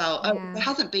I just felt, there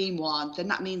hasn't been one, then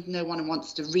that means no one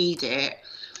wants to read it.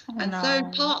 So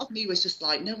part of me was just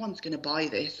like, no one's going to buy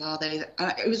this, are they?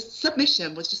 And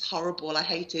submission was just horrible. I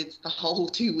hated the whole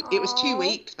it was 2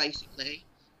 weeks basically.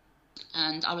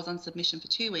 And I was on submission for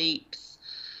 2 weeks.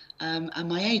 And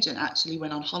my agent actually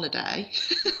went on holiday.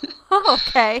 Oh,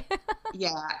 okay.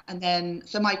 Yeah. And then,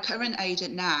 so my current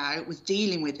agent now was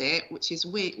dealing with it, which is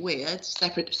weird,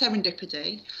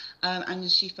 serendipity.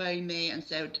 And she phoned me and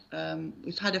said,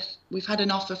 we've had an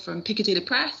offer from Piccadilly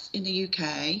Press in the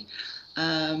UK.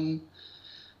 And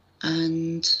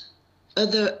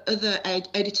other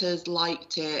editors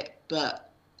liked it,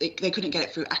 but they couldn't get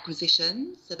it through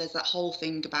acquisition. So there's that whole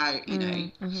thing about, you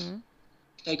know,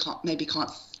 they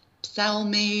can't sell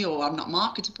me, or I'm not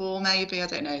marketable, maybe, I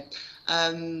don't know.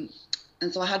 And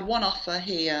so I had one offer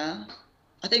here.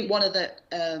 I think one of the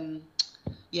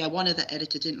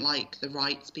editor didn't like the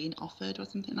rights being offered or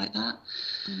something like that.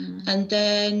 And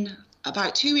then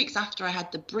about 2 weeks after I had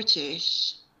the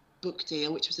British book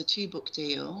deal, which was a 2-book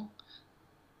deal,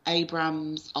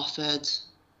 Abrams offered,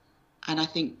 and I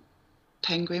think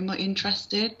Penguin were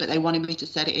interested, but they wanted me to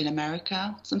set it in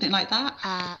America, something like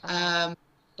that.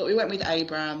 But we went with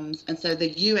Abrams, and so the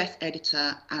US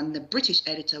editor and the British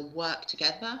editor worked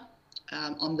together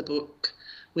on the book,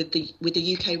 with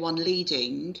the UK one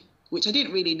leading, which I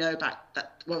didn't really know about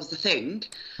that was the thing.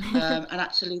 And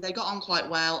actually they got on quite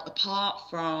well, apart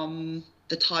from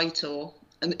the title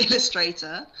and the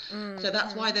illustrator. So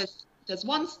that's why there's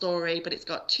one story, but it's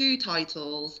got 2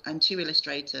 titles and 2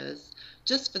 illustrators,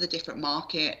 just for the different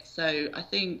market. So I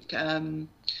think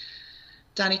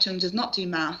Danny Chung does not do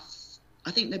maths. I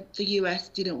think the US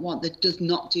didn't want the does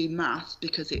not do maths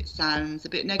because it sounds a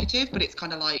bit negative, but it's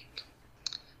kind of like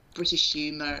British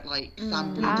humour, like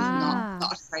Sam Reed is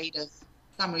not afraid of,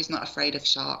 Sam Reed's not afraid of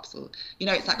sharks, or, you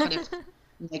know, it's that kind of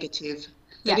negative.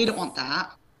 They didn't want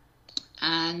that.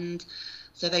 And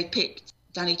so they picked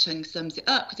Danny Chung Sums It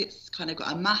Up because it's kind of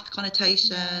got a math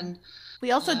connotation. We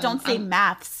also don't say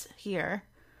maths here.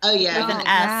 Oh, yeah. With an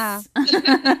S.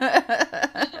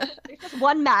 There's just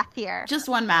one math here. Just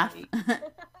one math.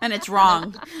 And it's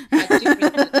wrong.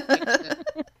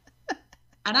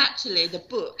 And actually, the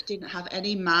book didn't have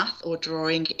any math or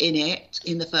drawing in it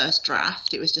in the first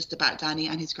draft. It was just about Danny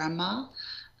and his grandma.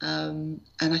 And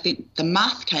I think the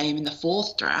math came in the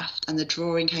 4th draft and the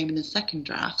drawing came in the 2nd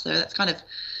draft. So that's kind of,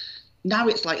 now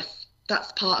it's like,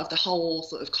 that's part of the whole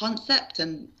sort of concept,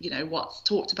 and, you know, what's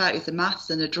talked about is the maths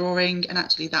and the drawing, and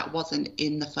actually that wasn't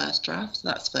in the first draft, so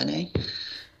that's funny.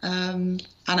 And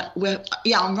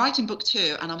I'm writing book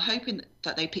 2, and I'm hoping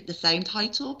that they pick the same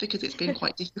title, because it's been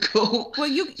quite difficult. Well,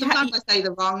 sometimes I say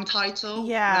the wrong title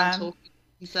when I'm talking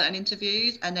in certain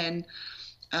interviews, and then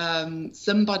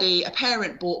a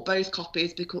parent bought both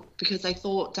copies because they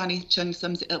thought Danny Chung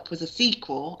Sums It Up was a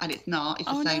sequel, and it's not.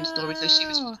 It's the same story, so she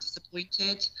was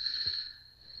disappointed.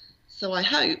 So I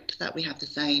hope that we have the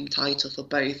same title for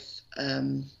both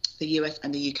the US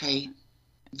and the UK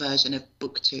version of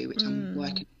book 2, which I'm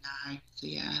working on now. So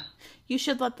yeah, you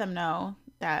should let them know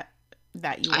that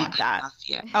you want that.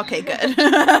 Yeah. Okay, good.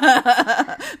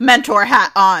 Mentor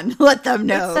hat on. Let them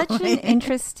know. It's such an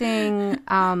interesting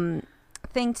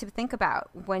thing to think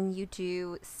about when you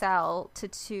do sell to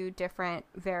 2 different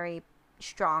very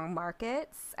strong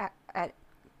markets at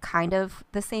kind of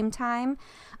the same time.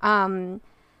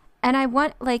 And I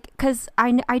want, like, because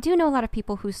I do know a lot of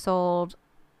people who sold,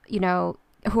 you know,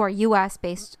 who are U.S.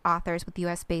 based authors with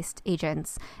U.S. based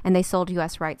agents, and they sold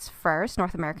U.S. rights first,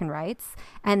 North American rights,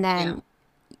 and then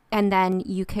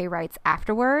UK rights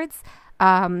afterwards.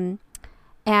 And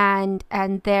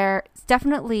there's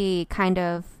definitely kind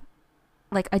of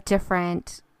like a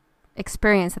different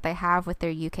experience that they have with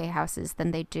their UK houses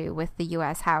than they do with the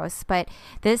US house. But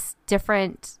this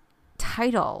different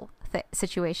title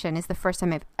situation is the first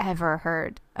time I've ever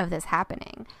heard of this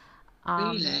happening.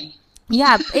 Really?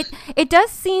 Yeah, it does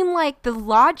seem like the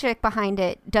logic behind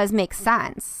it does make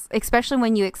sense, especially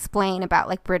when you explain about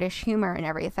like British humor and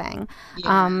everything.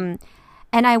 Yeah.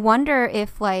 And I wonder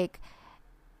if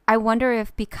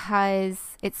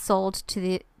because it's sold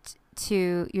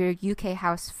to your UK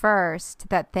house first,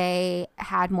 that they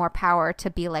had more power to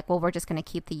be like, well, we're just going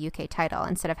to keep the UK title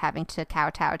instead of having to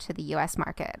kowtow to the US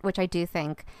market, which I do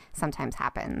think sometimes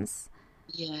happens.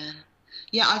 Yeah.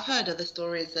 Yeah, I've heard other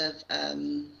stories of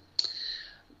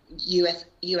US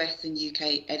and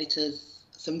UK editors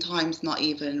sometimes not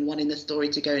even wanting the story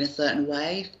to go in a certain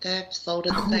way if they're sold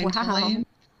at the same time.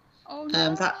 Oh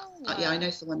no. I know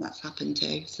someone that's happened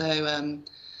to. So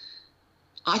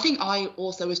I think I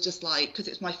also was just like, because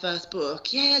it's my first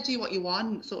book, yeah, do what you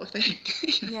want, sort of thing.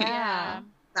 Yeah.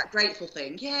 That grateful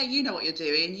thing. Yeah, you know what you're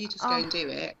doing. You just go and do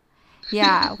it.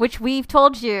 Yeah, which we've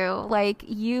told you, like,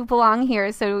 you belong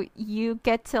here, so you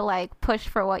get to, like, push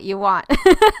for what you want.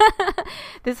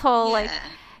 This whole, like,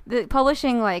 the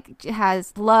publishing, like,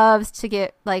 loves to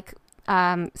get, like,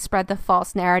 spread the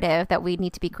false narrative that we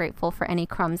need to be grateful for any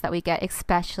crumbs that we get,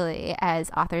 especially as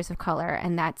authors of color,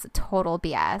 and that's total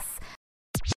BS.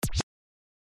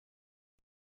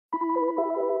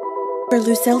 For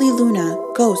Lucelli Luna,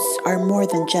 ghosts are more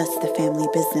than just the family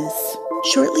business.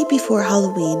 Shortly before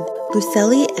Halloween,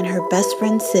 Lucelli and her best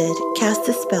friend Sid cast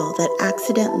a spell that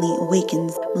accidentally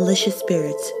awakens malicious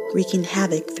spirits, wreaking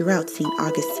havoc throughout St.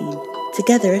 Augustine.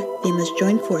 Together, they must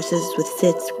join forces with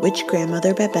Sid's witch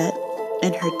grandmother Babette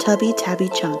and her tubby Tabby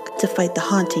Chunk to fight the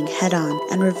haunting head-on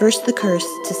and reverse the curse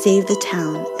to save the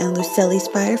town and Lucelli's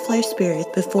firefly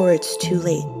spirit before it's too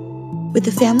late. With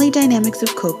the family dynamics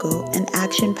of Coco and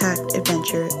action-packed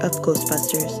adventure of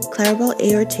Ghostbusters, Claribel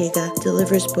A. Ortega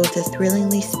delivers both a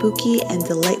thrillingly spooky and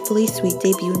delightfully sweet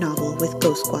debut novel with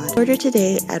Ghost Squad. Order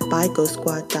today at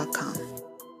buyghostsquad.com.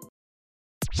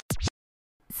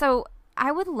 So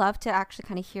I would love to actually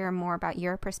kind of hear more about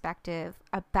your perspective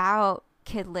about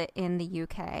Kidlit in the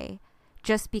UK,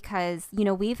 just because, you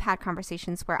know, we've had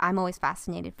conversations where I'm always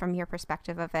fascinated from your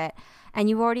perspective of it. And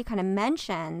you've already kind of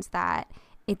mentioned that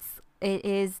it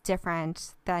is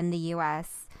different than the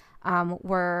US.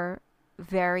 We're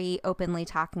very openly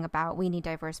talking about we need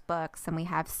diverse books, and we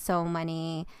have so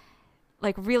many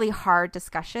like really hard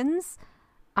discussions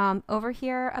over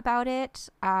here about it.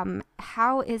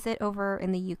 How is it over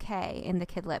in the UK in the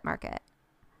Kidlit market?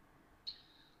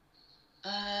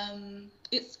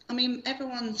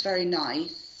 Everyone's very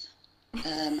nice,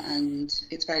 and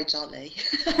it's very jolly.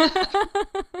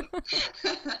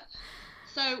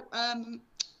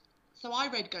 So I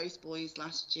read Ghost Boys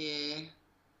last year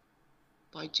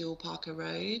by Jewel Parker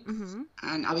Rhodes,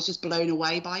 and I was just blown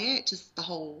away by it, just the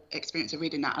whole experience of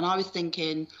reading that. And I was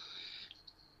thinking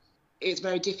it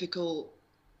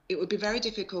would be very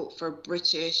difficult for a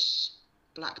British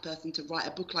Black person to write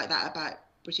a book like that about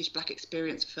British Black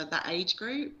experience for that age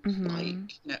group,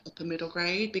 upper middle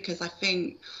grade, because I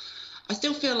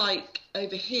still feel like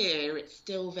over here it's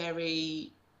still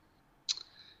very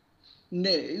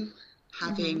new,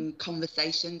 having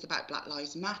conversations about Black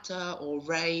Lives Matter or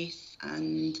race,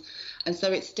 and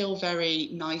so it's still very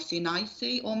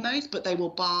nicey almost, but they will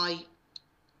buy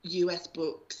US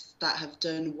books that have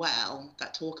done well,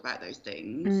 that talk about those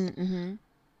things.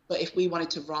 But if we wanted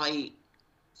to write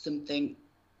something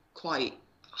quite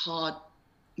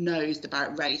hard-nosed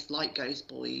about race like Ghost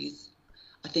Boys,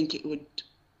 I think it would,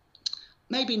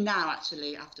 maybe now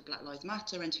actually after Black Lives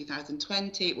Matter in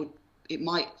 2020, it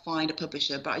might find a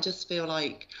publisher, but I just feel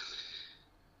like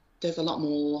there's a lot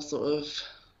more sort of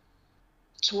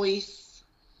choice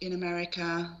in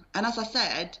America. And as I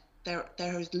said, there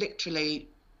has literally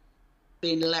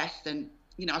been less than,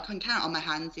 I can count on my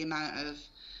hands the amount of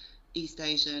East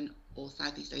Asian or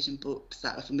Southeast Asian books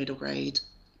that are for middle grade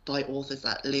by authors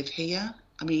that live here.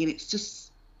 I mean, it's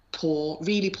just poor,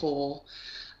 really poor.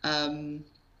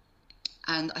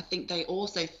 And I think they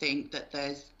also think that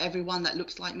there's everyone that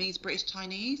looks like me is British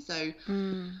Chinese. So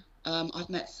I've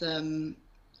met some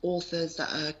authors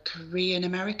that are Korean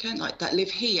American, like that live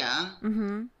here.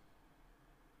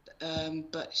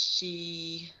 But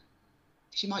she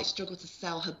might struggle to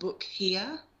sell her book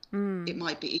here. It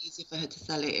might be easier for her to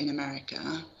sell it in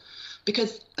America.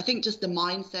 because I think just the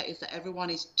mindset is that everyone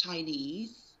is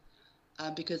Chinese,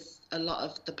 because a lot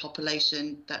of the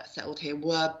population that settled here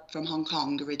were from Hong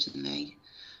Kong originally,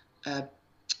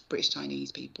 British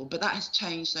Chinese people. But that has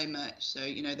changed so much. So,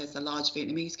 you know, there's a large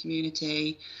Vietnamese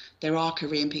community. There are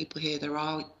Korean people here. There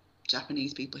are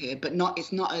Japanese people here. But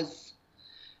it's not as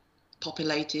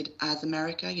populated as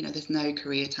America. You know, there's no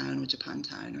Koreatown or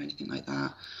Japantown or anything like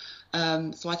that.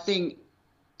 So I think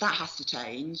that has to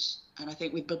change. And I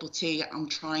think with Bubble Tea,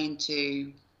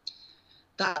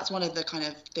 that's one of the kind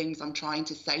of things I'm trying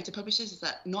to say to publishers, is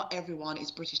that not everyone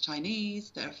is British Chinese.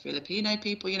 There are Filipino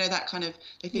people, you know, that kind of,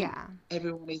 they think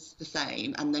everyone is the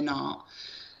same, and they're not.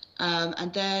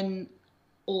 And then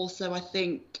also I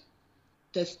think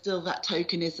there's still that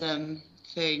tokenism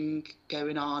thing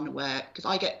going on where, because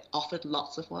I get offered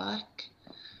lots of work,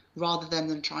 rather than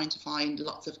them trying to find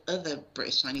lots of other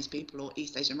British Chinese people or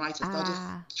East Asian writers, they'll just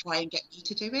try and get me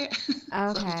to do it.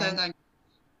 Okay. So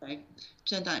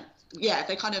turn down. Yeah,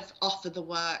 they kind of offer the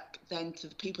work then to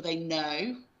the people they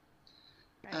know.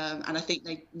 Right. And I think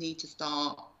they need to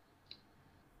start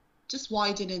just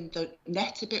widening the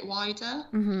net a bit wider.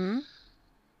 Mm-hmm.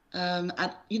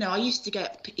 And, you know, I used to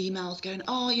get emails going,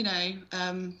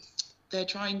 they're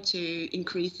trying to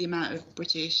increase the amount of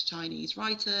British Chinese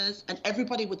writers, and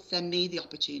everybody would send me the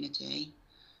opportunity,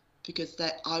 because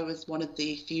I was one of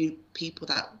the few people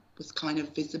that was kind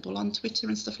of visible on Twitter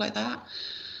and stuff like that.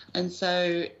 And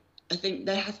so I think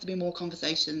there has to be more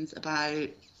conversations about.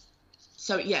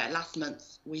 So yeah, last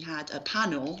month we had a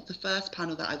panel, the first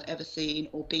panel that I've ever seen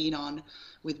or been on,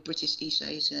 with British, East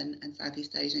Asian and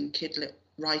Southeast Asian kidlit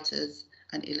writers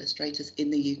and illustrators in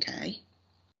the UK.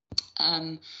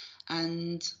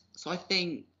 And so I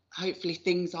think hopefully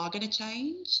things are going to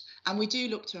change. And we do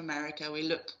look to America. We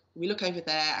look over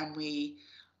there, and we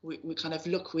kind of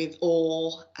look with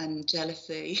awe and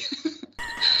jealousy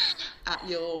at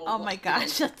your. Oh my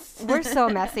gosh, we're so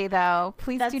messy though.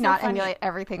 Please do not emulate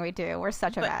everything we do. We're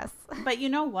such a mess. But you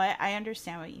know what? I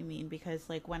understand what you mean, because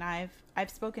like when I've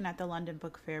spoken at the London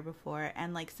Book Fair before,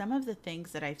 and like some of the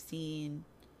things that I've seen,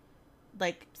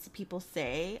 like people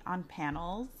say on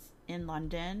panels in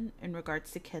London in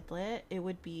regards to Kidlit, it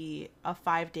would be a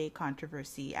 5-day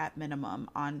controversy at minimum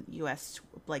on US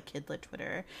like Kidlit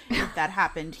Twitter if that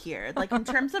happened here. Like in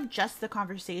terms of just the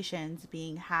conversations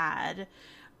being had,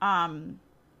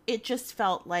 it just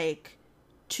felt like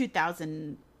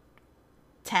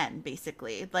 2010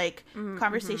 basically, like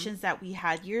conversations that we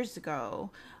had years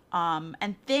ago,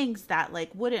 and things that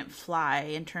like wouldn't fly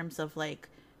in terms of like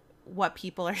what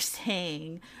people are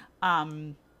saying.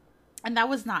 And that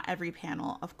was not every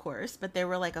panel, of course, but there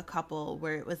were like a couple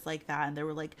where it was like that, and there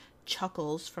were like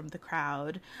chuckles from the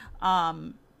crowd.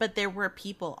 But there were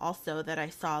people also that I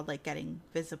saw like getting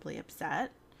visibly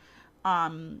upset.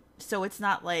 So it's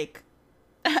not like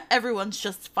everyone's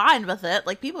just fine with it.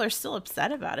 Like people are still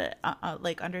upset about it,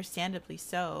 like understandably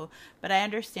so. But I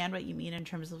understand what you mean in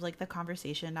terms of like the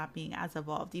conversation not being as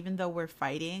evolved, even though we're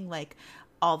fighting like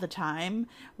all the time.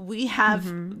 We have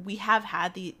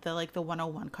had the like the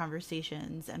 101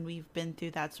 conversations, and we've been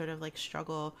through that sort of like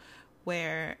struggle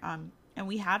where and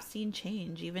we have seen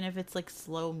change, even if it's like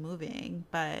slow moving,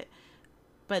 but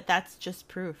that's just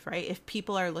proof, right? If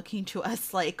people are looking to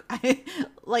us like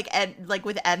like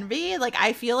with envy, like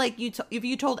I feel like if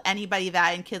you told anybody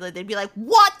that in Kidlit, they'd be like,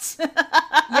 what?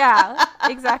 Yeah,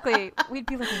 exactly. We'd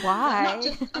be like, why?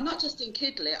 I'm not just in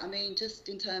Kidlit. I mean, just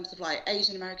in terms of like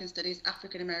Asian American studies,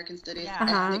 African American studies,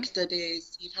 Yeah. ethnic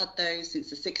studies. You've had those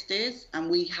since the 60s, and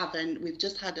we've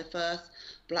just had the first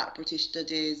Black British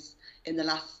studies in the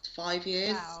last 5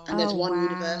 years. Wow. And there's one wow.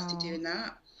 university doing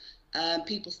that.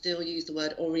 People still use the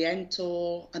word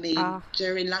Oriental. I mean,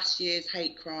 during last year's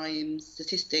hate crime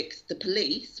statistics, the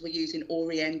police were using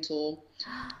Oriental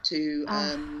to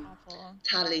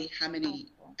tally how many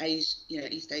East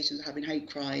Asians are having hate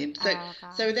crime.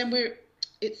 So then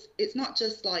it's not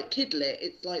just like Kidlit,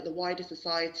 it's like the wider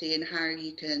society, and how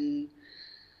you can.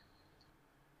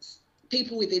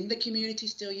 People within the community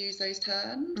still use those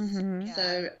terms. Mm-hmm.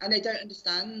 So, and they don't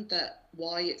understand that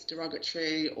why it's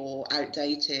derogatory or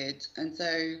outdated. And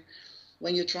so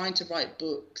when you're trying to write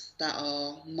books that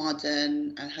are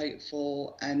modern and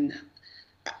hopeful and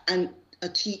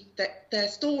their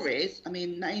stories, I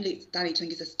mean, mainly Danny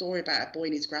Chung is a story about a boy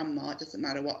and his grandma. It doesn't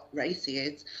matter what race he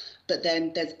is. But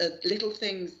then there's little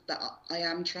things that I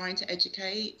am trying to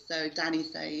educate. So Danny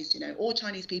says, all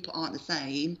Chinese people aren't the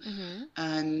same. Mm-hmm.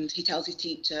 And he tells his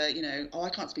teacher, I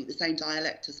can't speak the same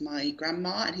dialect as my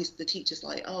grandma. And the teacher's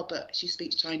like, oh, but she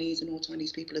speaks Chinese and all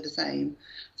Chinese people are the same.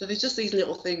 So there's just these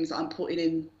little things that I'm putting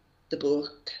in the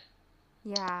book.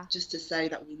 Yeah. Just to say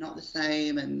that we're not the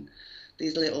same, and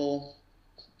these little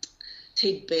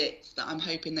tidbits that I'm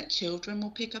hoping that children will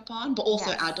pick up on, but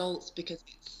also adults, because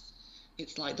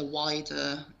it's like the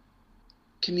wider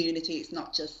community. It's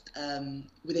not just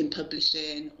within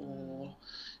publishing, or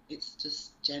it's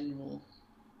just general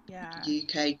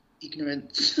UK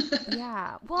ignorance.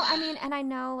 Yeah. Well, I mean, and I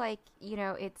know, like,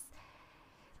 it's,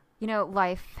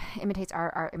 life imitates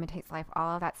art imitates life,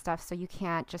 all of that stuff. So you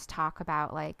can't just talk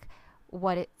about, like,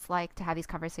 what it's like to have these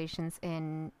conversations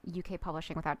in UK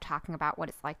publishing without talking about what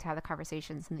it's like to have the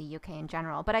conversations in the UK in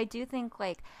general. But I do think,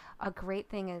 like, a great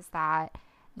thing is that,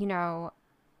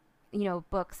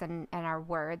 books and our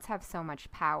words have so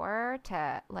much power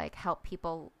to, like, help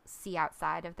people see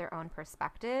outside of their own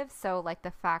perspective. So, like,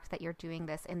 the fact that you're doing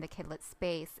this in the Kidlit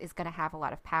space is going to have a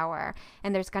lot of power,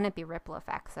 and there's going to be ripple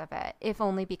effects of it, if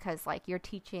only because, like, you're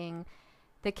teaching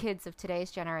the kids of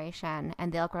today's generation,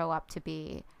 and they'll grow up to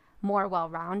be more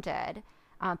well-rounded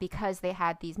because they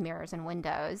had these mirrors and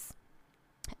windows.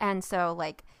 And so,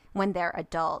 like, when they're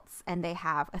adults and they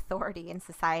have authority in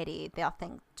society, they'll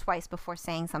think twice before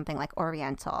saying something like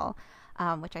Oriental,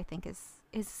 which I think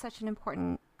is such an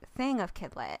important thing of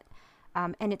Kidlit.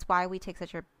 And it's why we take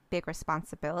such a big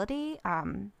responsibility.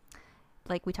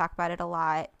 Like, we talk about it a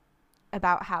lot,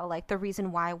 about how, like, the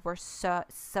reason why we're so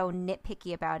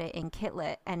nitpicky about it in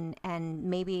Kidlit, and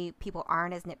maybe people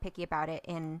aren't as nitpicky about it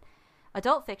in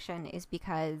adult fiction, is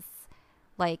because,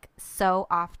 like, so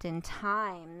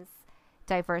oftentimes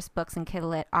diverse books in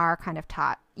Kidlit are kind of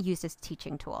used as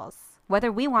teaching tools,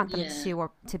 whether we want them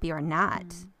to be or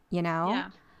not, Yeah,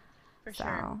 for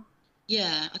sure.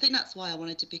 Yeah, I think that's why I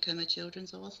wanted to become a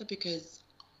children's author, because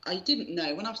I didn't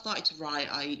know. When I started to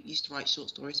write, I used to write short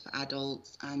stories for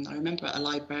adults, and I remember a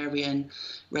librarian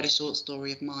read a short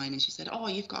story of mine, and she said, "Oh,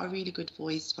 you've got a really good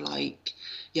voice for, like,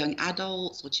 young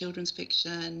adults or children's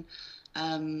fiction,"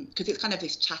 because it's kind of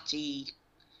this chatty,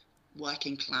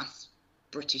 working class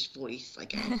British voice, I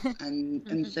guess.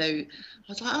 And so I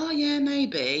was like, oh yeah,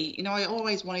 maybe. I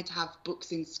always wanted to have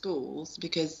books in schools,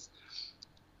 because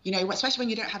especially when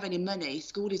you don't have any money,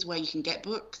 school is where you can get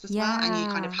books as well, and you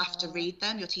kind of have to read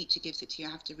them. Your teacher gives it to you,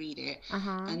 you have to read it.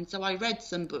 And so I read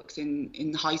some books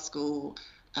in high school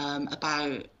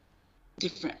about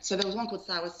different. So there was one called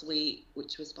Sour Sweet,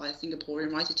 which was by a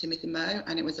Singaporean writer, Timothy Mo,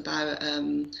 and it was about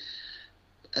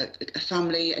a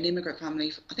family, an immigrant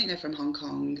family, I think they're from Hong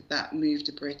Kong, that moved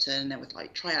to Britain. There was,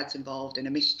 like, triads involved in a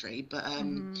mystery, but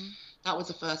that was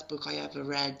the first book I ever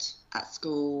read at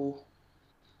school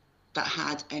that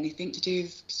had anything to do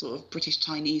with sort of British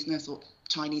Chineseness or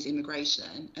Chinese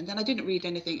immigration. And then I didn't read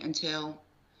anything until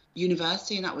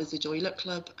university, and that was the Joy Luck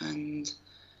Club. And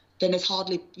then there's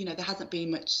hardly, there hasn't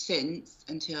been much since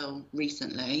until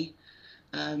recently.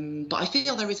 But I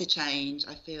feel there is a change.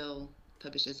 I feel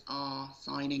publishers are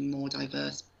signing more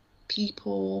diverse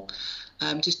people,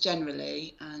 just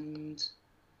generally, and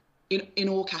in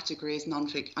all categories.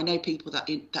 Non-fiction, I know people that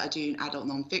are doing adult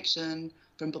non-fiction,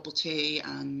 from Bubble Tea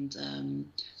and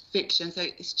fiction, so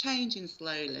it's changing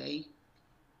slowly,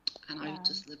 and I would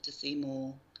just love to see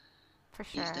more for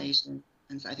sure East Asian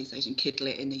and Southeast Asian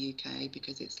Kidlit in the UK,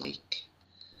 because it's, like,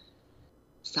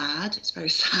 sad. It's very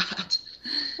sad.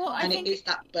 Well, I think it's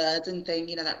that burden thing,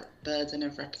 that burden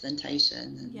of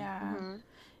representation. And,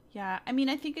 yeah. I mean,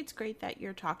 I think it's great that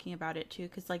you're talking about it too,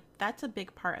 because, like, that's a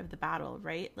big part of the battle,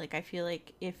 right? Like, I feel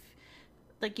like if,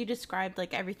 like you described,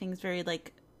 like, everything's very,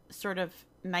 like, sort of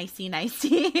nicey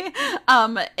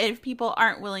if people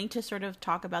aren't willing to sort of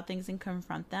talk about things and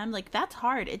confront them, like, that's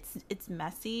hard. It's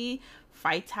messy,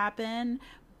 fights happen,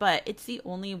 but it's the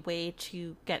only way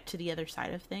to get to the other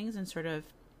side of things and sort of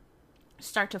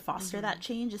start to foster that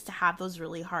change, is to have those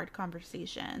really hard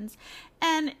conversations.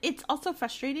 And it's also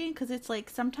frustrating because it's like,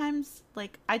 sometimes,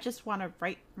 like, I just want to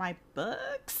write my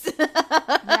books.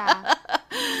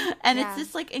 And it's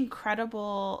this, like,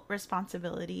 incredible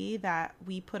responsibility that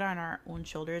we put on our own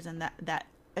shoulders, and that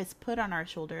is put on our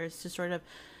shoulders to sort of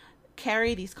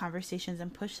carry these conversations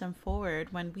and push them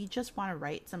forward when we just want to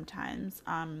write sometimes.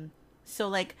 So,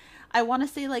 like, I want to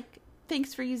say, like,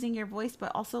 thanks for using your voice,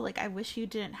 but also, like, I wish you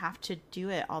didn't have to do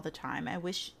it all the time. I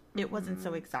wish it wasn't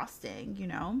so exhausting,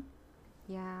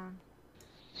 Yeah.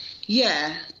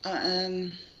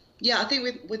 I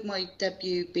think with my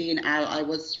debut being out, I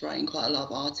was writing quite a lot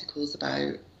of articles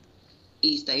about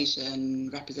East Asian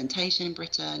representation in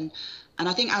Britain. And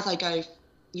I think as I go,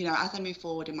 as I move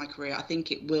forward in my career, I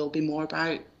think it will be more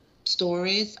about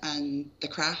stories and the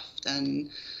craft.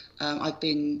 And I've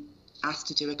been asked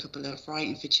to do a couple of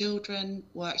writing for children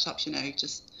workshops,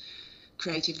 just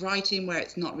creative writing, where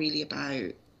it's not really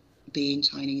about being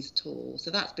Chinese at all.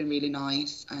 So that's been really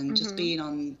nice. And just being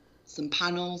on some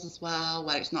panels as well,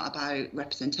 where it's not about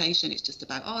representation, it's just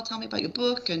about, oh, tell me about your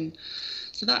book. And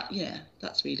so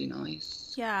that's really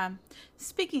nice. Yeah.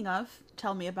 Speaking of,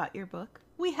 tell me about your book.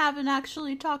 We haven't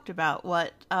actually talked about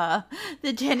what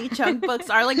the Danny Chung books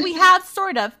are. Like, we have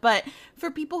sort of, but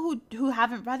for people who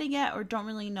haven't read it yet or don't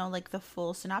really know like the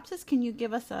full synopsis, can you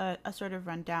give us a sort of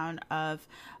rundown of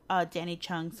Danny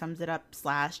Chung Sums It Up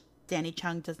 / Danny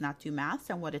Chung Does Not Do Math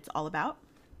and what it's all about?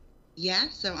 Yeah,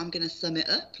 so I'm going to sum it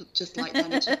up, just like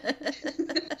Danny Chung.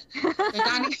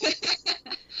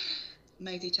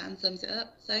 Maisie Chan sums it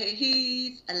up. So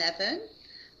he's 11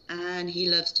 and he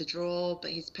loves to draw,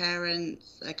 but his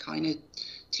parents are kind of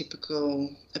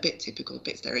a bit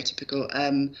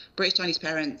stereotypical. British Chinese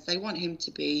parents, they want him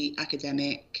to be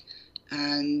academic,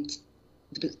 and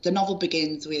the novel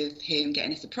begins with him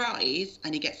getting a surprise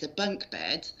and he gets a bunk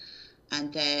bed.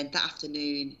 And then that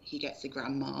afternoon, he gets a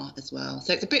grandma as well.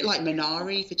 So it's a bit like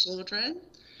Minari for children,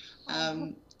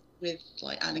 with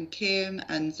like Alan Kim.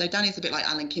 And so Danny's a bit like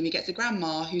Alan Kim. He gets a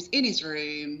grandma who's in his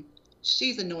room.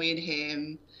 She's annoying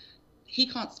him. He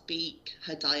can't speak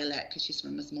her dialect because she's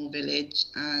from a small village.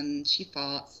 And she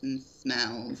farts and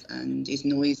smells and is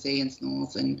noisy and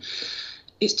snores. And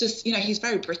it's just, he's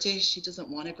very British. He doesn't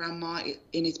want a grandma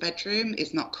in his bedroom.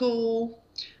 It's not cool.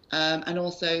 And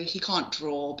also he can't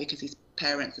draw because his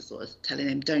parents are sort of telling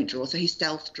him don't draw, so he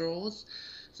stealth draws.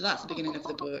 So that's the beginning of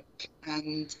the book.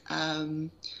 And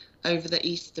over the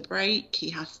Easter break he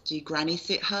has to granny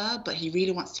sit her, but he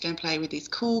really wants to go and play with these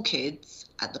cool kids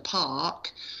at the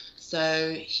park.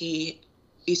 So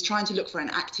he's trying to look for an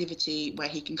activity where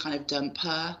he can kind of dump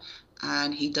her,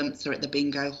 and he dumps her at the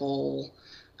bingo hall.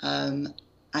 And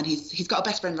he's got a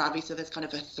best friend, Ravi, so there's kind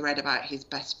of a thread about his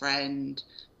best friend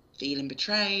feeling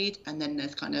betrayed. And then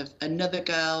there's kind of another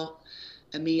girl,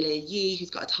 Amelia Yee, who's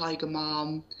got a tiger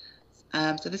mom.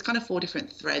 So there's kind of 4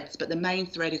 different threads, but the main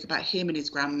thread is about him and his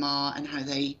grandma and how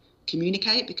they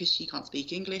communicate, because she can't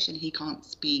speak English and he can't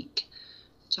speak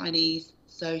Chinese.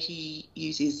 So he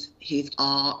uses his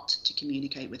art to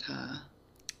communicate with her.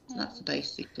 So that's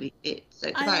basically it. So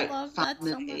it's about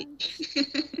family.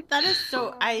 That is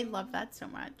so, I love that so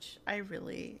much. I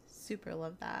really super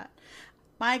love that.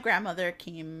 My grandmother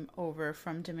came over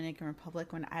from Dominican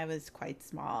Republic when I was quite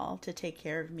small to take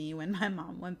care of me when my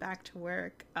mom went back to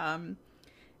work. And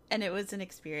it was an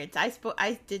experience.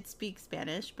 I did speak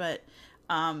Spanish, but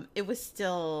it was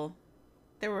still,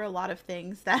 there were a lot of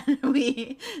things that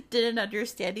we didn't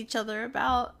understand each other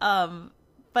about.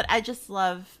 But I just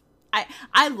love,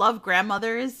 I love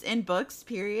grandmothers in books,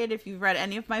 period. If you've read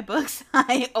any of my books,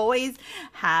 I always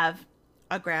have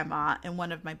a grandma in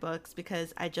one of my books,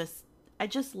 because I just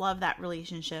love that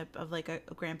relationship of like a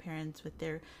grandparents with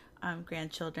their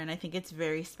grandchildren. I think it's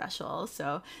very special.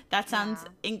 So that sounds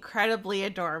incredibly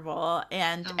adorable.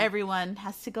 And everyone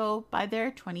has to go buy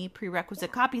their 20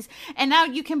 prerequisite copies. And now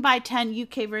you can buy 10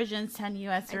 UK versions, 10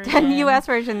 US versions. 10 US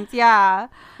versions, yeah.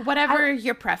 Whatever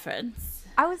your preference.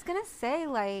 I was going to say,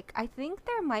 like, I think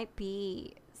there might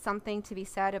be something to be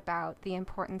said about the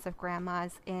importance of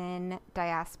grandmas in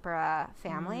diaspora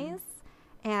families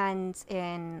and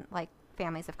in, like,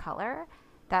 families of color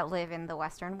that live in the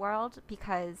Western world,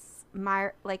 because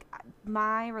my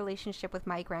relationship with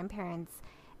my grandparents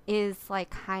is like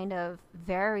kind of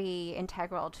very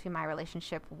integral to my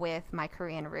relationship with my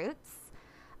Korean roots,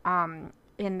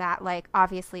 in that, like,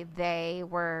 obviously they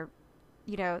were,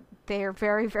 they're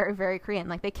very, very, very Korean.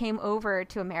 Like, they came over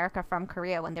to America from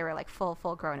Korea when they were like full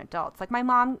grown adults. Like, my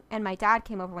mom and my dad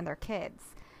came over when they're kids.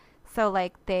 So,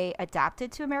 like, they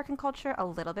adapted to American culture a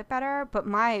little bit better, but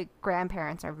my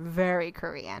grandparents are very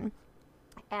Korean.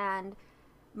 And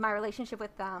my relationship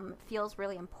with them feels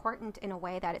really important in a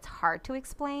way that it's hard to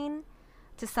explain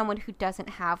to someone who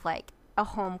doesn't have, like, a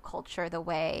home culture the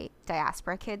way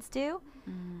diaspora kids do.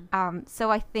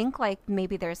 So I think, like,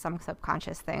 maybe there's some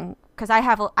subconscious thing, because I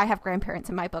have grandparents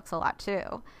in my books a lot,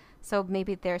 too. So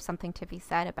maybe there's something to be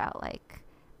said about, like,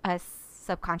 us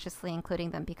subconsciously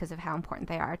including them because of how important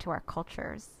they are to our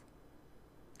cultures.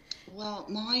 Well,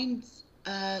 mine's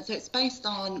so it's based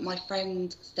on my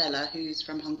friend Stella, who's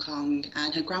from Hong Kong,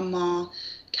 and her grandma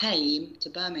came to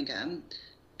Birmingham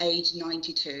age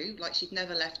 92, like she'd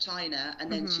never left China,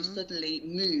 and then she suddenly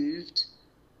moved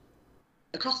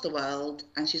across the world,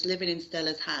 and she's living in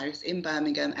Stella's house in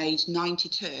Birmingham age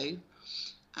 92.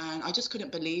 And I just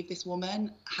couldn't believe this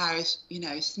woman, how,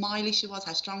 smiley she was,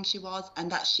 how strong she was,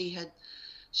 and that she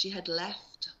had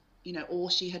left, all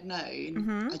she had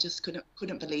known. I just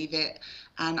couldn't believe it.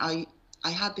 And I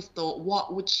had this thought,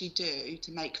 what would she do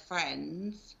to make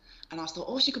friends? And I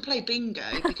thought, she could play bingo,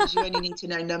 because you only need to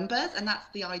know numbers. And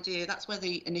that's the idea. That's where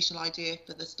the initial idea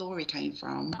for the story came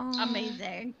from.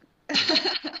 Amazing.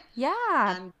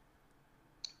 Yeah.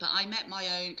 But I met my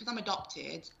own, because I'm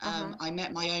adopted, I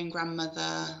met my own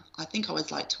grandmother, I think I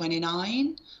was like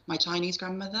 29, my Chinese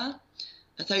grandmother.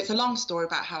 So it's a long story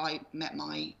about how I met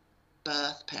my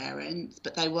birth parents,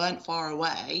 but they weren't far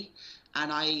away.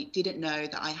 And I didn't know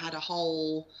that I had a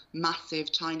whole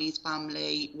massive Chinese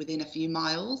family within a few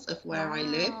miles of where I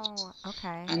lived.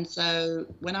 Okay. And so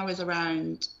when I was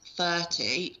around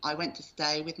 30, I went to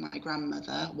stay with my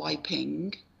grandmother, Wai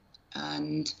Ping,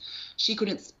 and she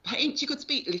could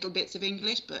speak little bits of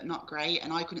English, but not great,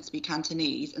 and I couldn't speak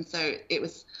Cantonese, and so it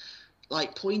was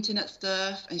like pointing at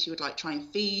stuff, and she would like try and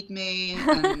feed me,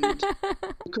 and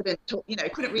we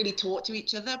couldn't really talk to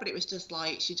each other, but it was just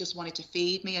like she just wanted to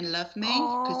feed me and love me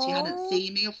because she hadn't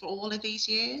seen me for all of these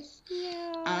years.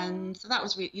 Yeah. And so that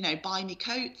was really, buy me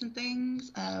coats and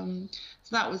things. So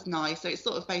that was nice. So it's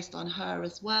sort of based on her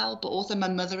as well, but also my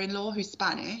mother-in-law, who's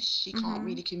Spanish. She can't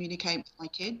really communicate with my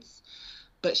kids,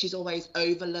 but she's always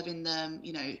over loving them.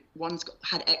 One's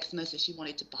had eczema, so she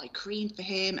wanted to buy cream for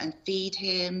him and feed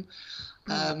him.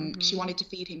 She wanted to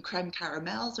feed him creme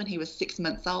caramels when he was 6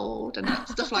 months old and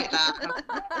stuff like that.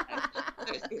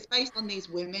 So it's based on these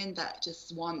women that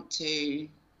just want to,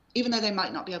 even though they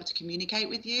might not be able to communicate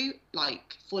with you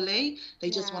like fully, they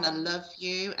just want to love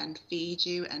you and feed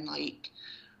you and like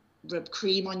rub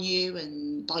cream on you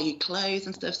and buy you clothes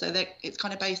and stuff. So it's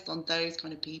kind of based on those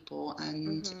kind of people.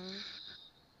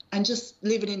 And just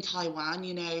living in Taiwan,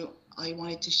 I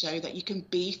wanted to show that you can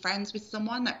be friends with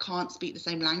someone that can't speak the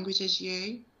same language as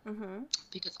you.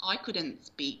 Because I couldn't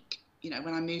speak,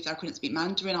 when I moved there, I couldn't speak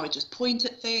Mandarin. I would just point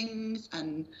at things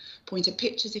and point at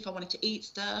pictures if I wanted to eat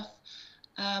stuff.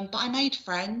 But I made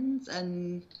friends,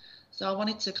 and so I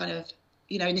wanted to kind of,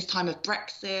 in this time of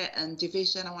Brexit and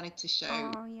division, I wanted to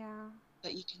show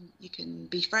that you can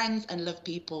be friends and love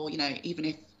people, even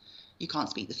if you can't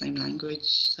speak the same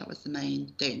language. That was the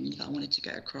main thing that I wanted to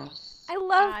get across. I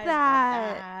love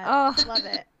that. Oh, I love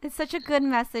it. It's such a good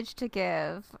message to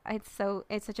give.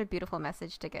 It's such a beautiful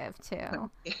message to give too.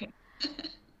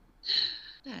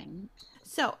 Thanks.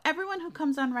 So everyone who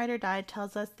comes on Ride or Die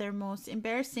tells us their most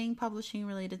embarrassing publishing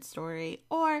related story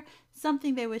or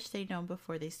something they wish they'd known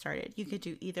before they started. You could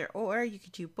do either or, you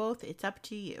could do both. It's up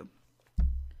to you.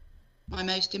 My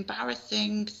most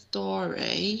embarrassing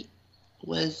story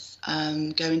was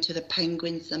going to the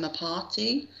Penguin Summer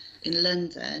Party in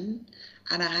London,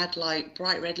 and I had like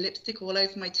bright red lipstick all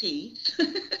over my teeth.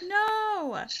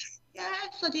 No!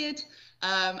 Yes, I did.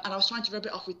 And I was trying to rub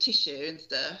it off with tissue and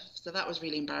stuff, so that was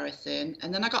really embarrassing.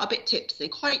 And then I got a bit tipsy,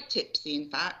 quite tipsy in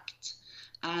fact,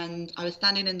 and I was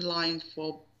standing in the line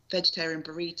for vegetarian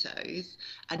burritos,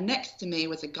 and next to me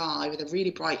was a guy with a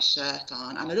really bright shirt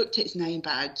on, and I looked at his name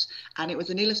badge, and it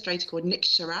was an illustrator called Nick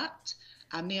Sherratt,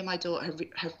 and me and my daughter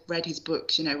have read his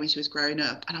books, when she was growing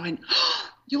up, and I went, oh,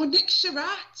 you're Nick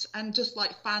Sherratt, and just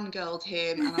like fangirled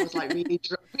him, and I was like really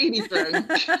drunk, and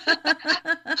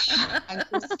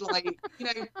just like,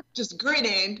 just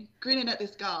grinning at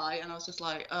this guy, and I was just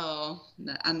like, oh,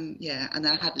 no. And then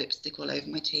I had lipstick all over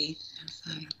my teeth,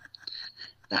 so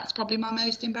that's probably my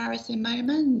most embarrassing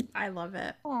moment. I love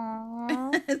it.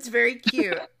 Aww. It's very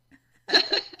cute.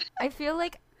 I feel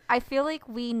like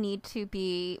we need to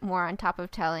be more on top of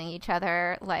telling each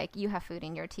other, like, you have food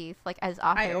in your teeth, like, as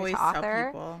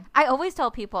author. I always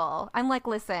tell people, I'm like,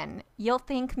 listen, you'll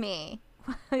thank me.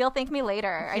 You'll thank me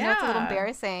later. I know it's a little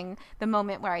embarrassing, the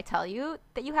moment where I tell you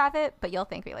that you have it, but you'll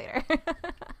thank me later.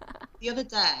 The other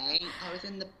day, I was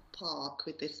in the park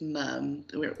with this mum.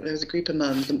 There was a group of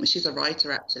mums, and she's a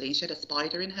writer, actually, and she had a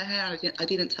spider in her hair. I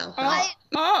didn't tell her. Oh my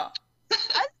God.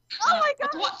 I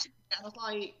was watching it, and I was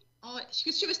like,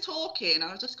 she was talking, and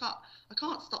I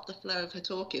can't stop the flow of her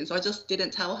talking, so I just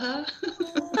didn't tell her.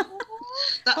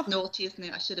 That's naughty, isn't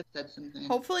it? I should have said something.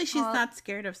 Hopefully she's not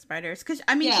scared of spiders, because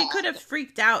she could have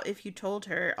freaked out if you told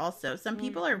her. Also, some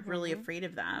people are really afraid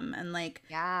of them, and like,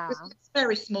 it's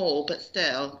very small, but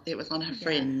still, it was on her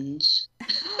fringe.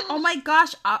 Oh my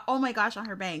gosh, on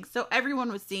her bangs. So everyone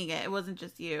was seeing it. It wasn't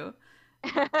just you.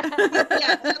 The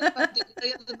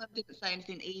other mum didn't say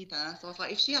anything either, so I was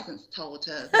like, if she hasn't told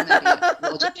her, then maybe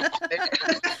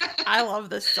I love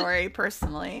this story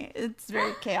personally. It's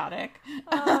very chaotic.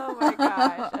 Oh my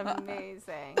gosh,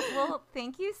 amazing. Well,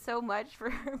 thank you so much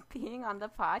for being on the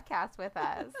podcast with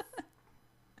us.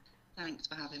 Thanks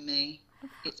for having me.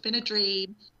 It's been a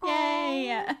dream.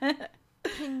 Yay.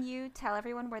 Can you tell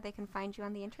everyone where they can find you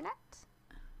on the internet?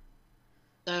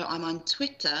 So I'm on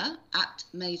Twitter at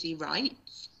Maisie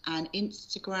Writes and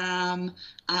Instagram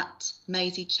at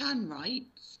Maisie Chan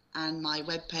Writes, and my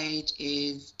webpage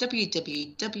is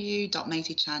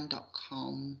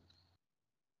www.maisiechan.com.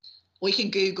 Or you can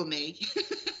Google me.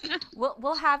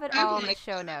 We'll have it all in the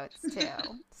show notes too,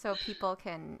 so people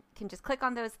can just click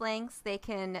on those links. They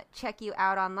can check you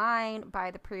out online,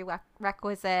 buy the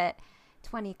prerequisite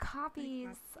 20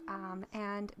 copies.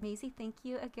 And Maisie, thank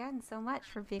you again so much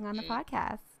for being on the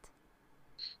podcast.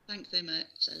 Thanks so much.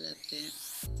 I loved it.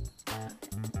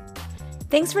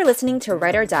 Thanks for listening to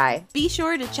Write or Die. Be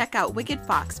sure to check out Wicked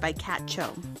Fox by Kat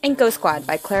Cho. And Ghost Squad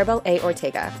by Claribel A.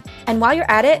 Ortega. And while you're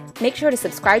at it, make sure to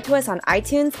subscribe to us on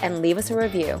iTunes and leave us a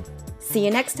review. See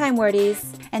you next time,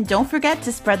 wordies. And don't forget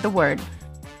to spread the word.